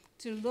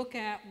to look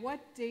at what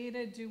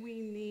data do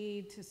we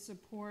need to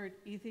support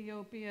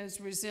Ethiopia's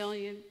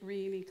resilient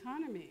green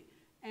economy.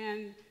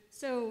 And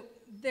so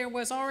there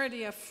was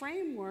already a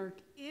framework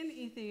in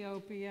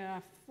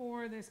Ethiopia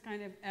for this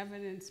kind of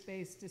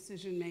evidence-based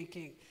decision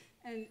making.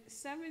 And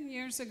 7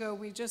 years ago,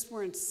 we just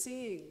weren't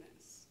seeing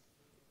this.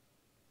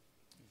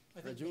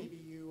 I think maybe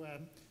you,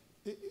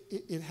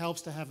 it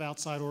helps to have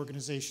outside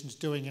organizations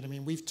doing it. I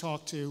mean, we've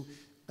talked to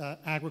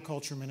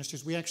agriculture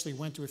ministers. We actually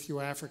went to a few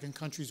African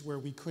countries where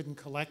we couldn't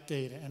collect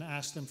data and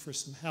asked them for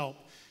some help.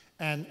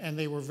 And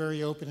they were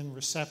very open and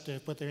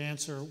receptive, but their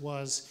answer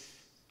was,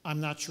 I'm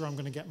not sure I'm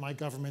going to get my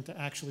government to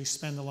actually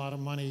spend a lot of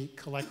money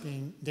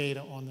collecting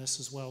data on this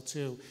as well,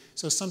 too.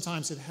 So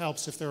sometimes it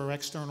helps if there are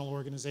external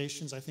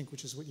organizations, I think,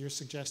 which is what you're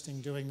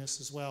suggesting, doing this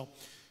as well.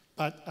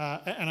 But,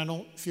 and I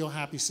don't feel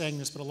happy saying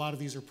this, but a lot of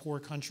these are poor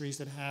countries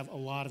that have a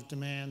lot of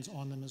demands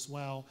on them as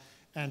well.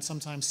 And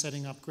sometimes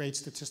setting up great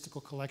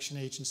statistical collection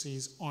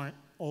agencies aren't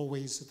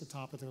always at the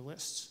top of their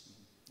lists.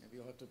 Maybe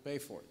you'll have to pay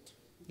for it.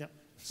 Yep,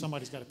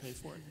 somebody's got to pay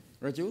for it.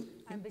 Rajul?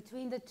 And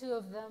between the two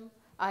of them,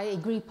 I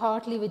agree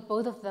partly with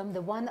both of them.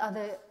 The one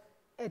other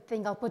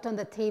thing I'll put on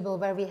the table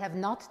where we have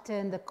not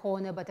turned the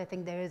corner, but I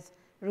think there is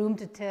room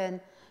to turn,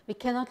 we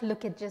cannot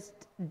look at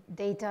just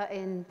data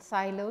in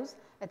silos.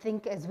 I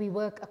think as we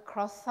work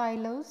across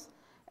silos,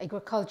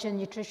 agriculture,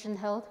 nutrition,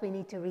 health, we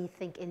need to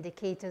rethink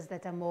indicators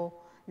that are more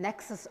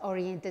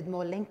nexus-oriented,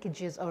 more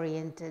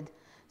linkages-oriented.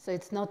 So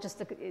it's not just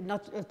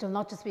it will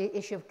not just be an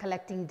issue of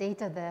collecting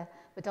data there,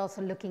 but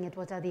also looking at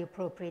what are the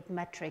appropriate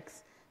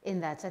metrics in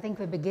that. So I think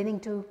we're beginning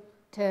to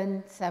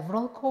turn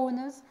several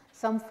corners,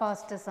 some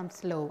faster, some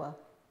slower.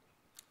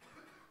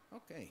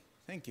 Okay,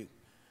 thank you.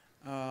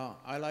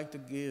 I'd like to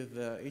give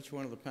each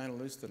one of the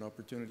panelists an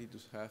opportunity to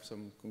have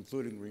some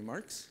concluding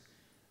remarks.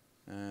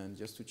 And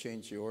just to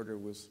change the order,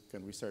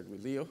 can we start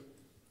with Leo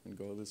and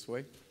go this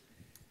way?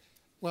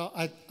 Well,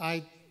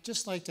 I'd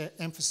just like to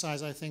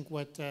emphasize, I think,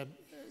 what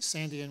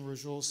Sandy and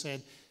Rajul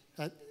said.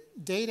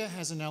 Data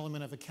has an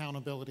element of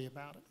accountability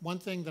about it. One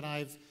thing that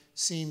I've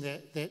seen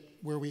that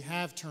where we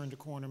have turned a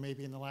corner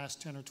maybe in the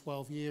last 10 or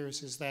 12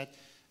 years is that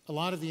a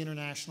lot of the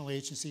international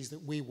agencies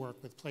that we work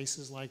with,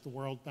 places like the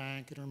World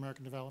Bank,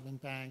 Inter-American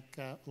Development Bank,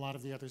 a lot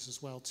of the others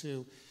as well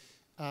too,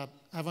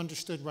 have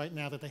understood right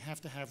now that they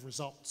have to have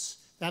results.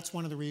 That's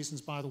one of the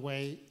reasons, by the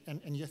way, and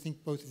I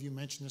think both of you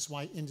mentioned this,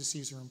 why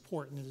indices are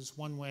important. It is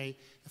one way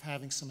of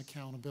having some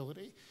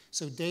accountability.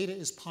 So data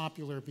is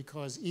popular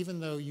because even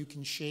though you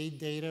can shade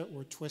data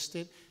or twist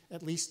it,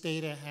 at least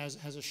data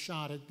has a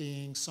shot at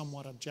being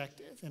somewhat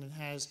objective, and it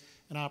has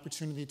an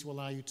opportunity to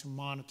allow you to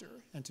monitor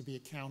and to be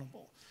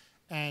accountable.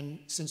 And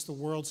since the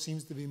world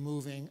seems to be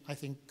moving, I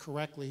think,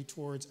 correctly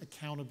towards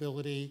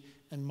accountability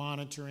and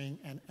monitoring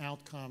and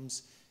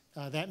outcomes,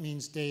 that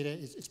means data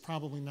it's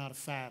probably not a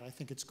fad. I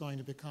think it's going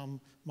to become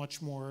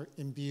much more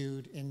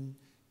imbued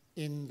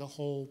in the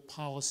whole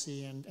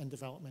policy and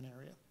development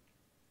area.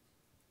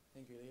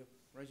 Thank you, Leo.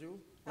 Rajul,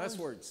 last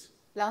words.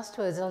 Last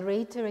words. I'll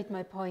reiterate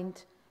my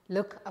point.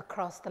 Look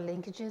across the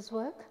linkages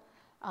work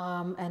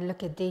and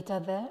look at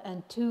data there.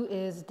 And 2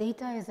 is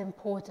data is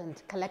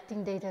important.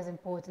 Collecting data is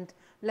important.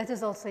 Let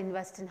us also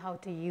invest in how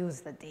to use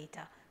the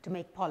data to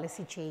make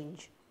policy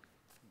change.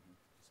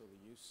 So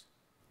the use.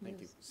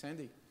 Thank you.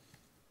 Sandy.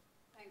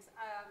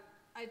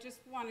 I just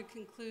want to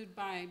conclude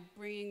by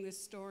bringing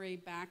this story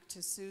back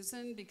to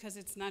Susan, because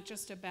it's not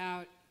just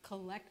about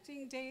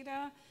collecting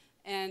data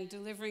and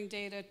delivering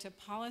data to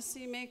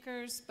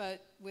policymakers,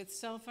 but with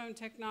cell phone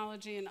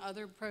technology and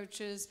other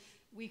approaches,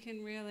 we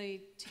can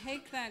really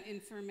take that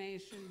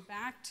information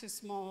back to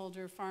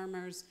smallholder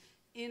farmers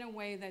in a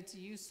way that's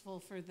useful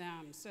for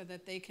them so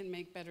that they can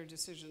make better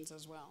decisions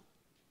as well.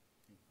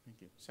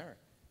 Thank you. Sara.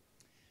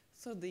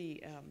 So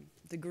the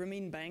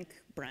Grameen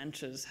Bank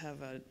branches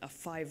have a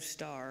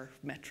 5-star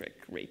metric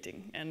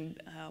rating,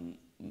 and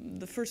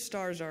the first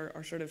stars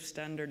are sort of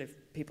standard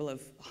if people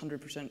have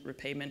 100%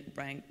 repayment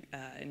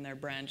in their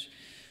branch.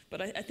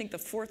 But I think the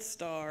fourth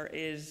star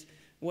is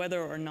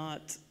whether or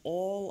not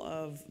all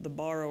of the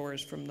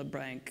borrowers from the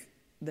bank,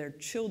 their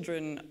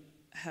children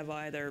have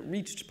either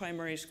reached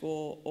primary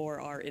school or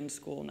are in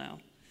school now.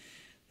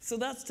 So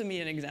that's, to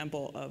me, an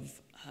example of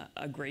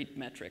a great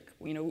metric.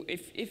 You know,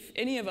 if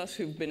any of us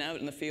who've been out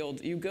in the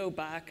field, you go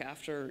back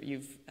after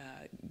you've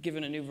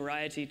given a new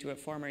variety to a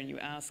farmer and you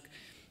ask,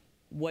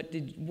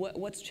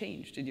 what's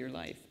changed in your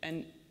life?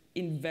 And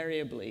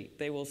invariably,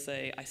 they will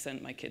say, I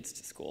sent my kids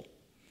to school.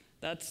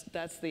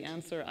 That's the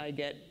answer I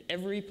get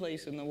every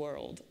place in the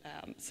world.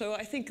 So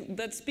I think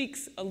that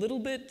speaks a little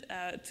bit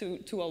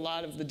to a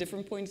lot of the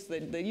different points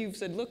that you've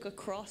said. Look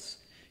across,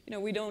 you know,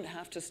 we don't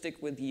have to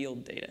stick with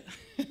yield data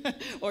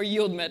or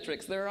yield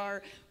metrics. There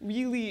are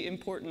really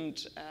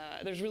important,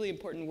 there's really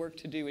important work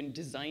to do in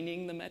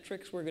designing the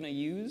metrics we're going to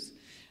use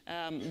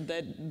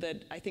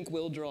that I think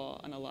will draw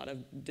on a lot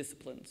of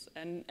disciplines.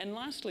 And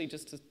lastly,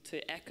 just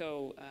to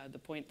echo the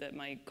point that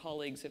my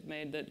colleagues have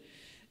made, that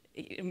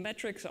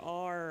metrics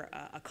are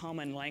a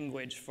common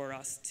language for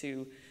us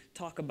to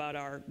talk about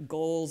our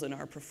goals and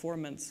our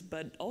performance,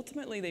 but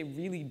ultimately they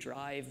really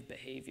drive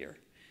behavior.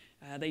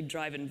 They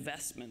drive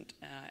investment,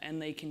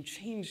 and they can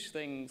change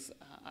things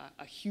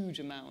a huge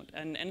amount.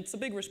 And it's a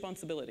big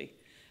responsibility.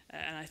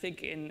 And I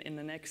think in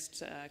the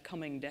next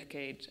coming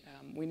decade,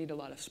 we need a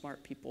lot of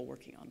smart people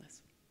working on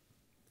this.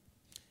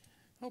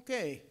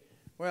 Okay,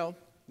 well,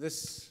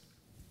 this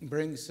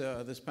brings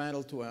this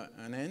panel to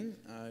an end.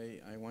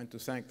 I want to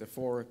thank the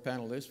 4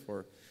 panelists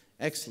for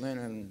excellent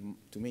and,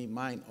 to me,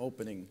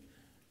 mind-opening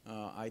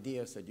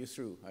ideas that you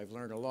threw. I've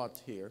learned a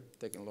lot here,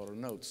 taken a lot of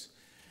notes.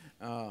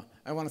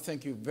 I want to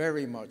thank you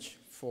very much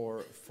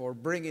for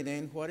bringing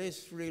in what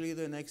is really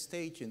the next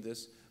stage in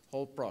this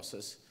whole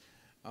process,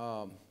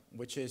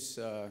 which is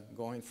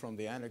going from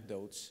the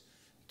anecdotes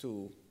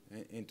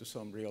into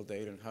some real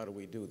data, and how do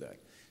we do that.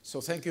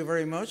 So thank you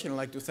very much, and I'd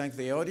like to thank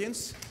the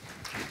audience.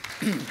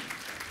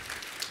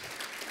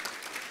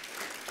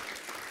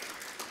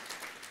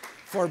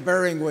 For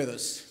bearing with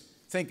us.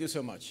 Thank you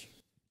so much.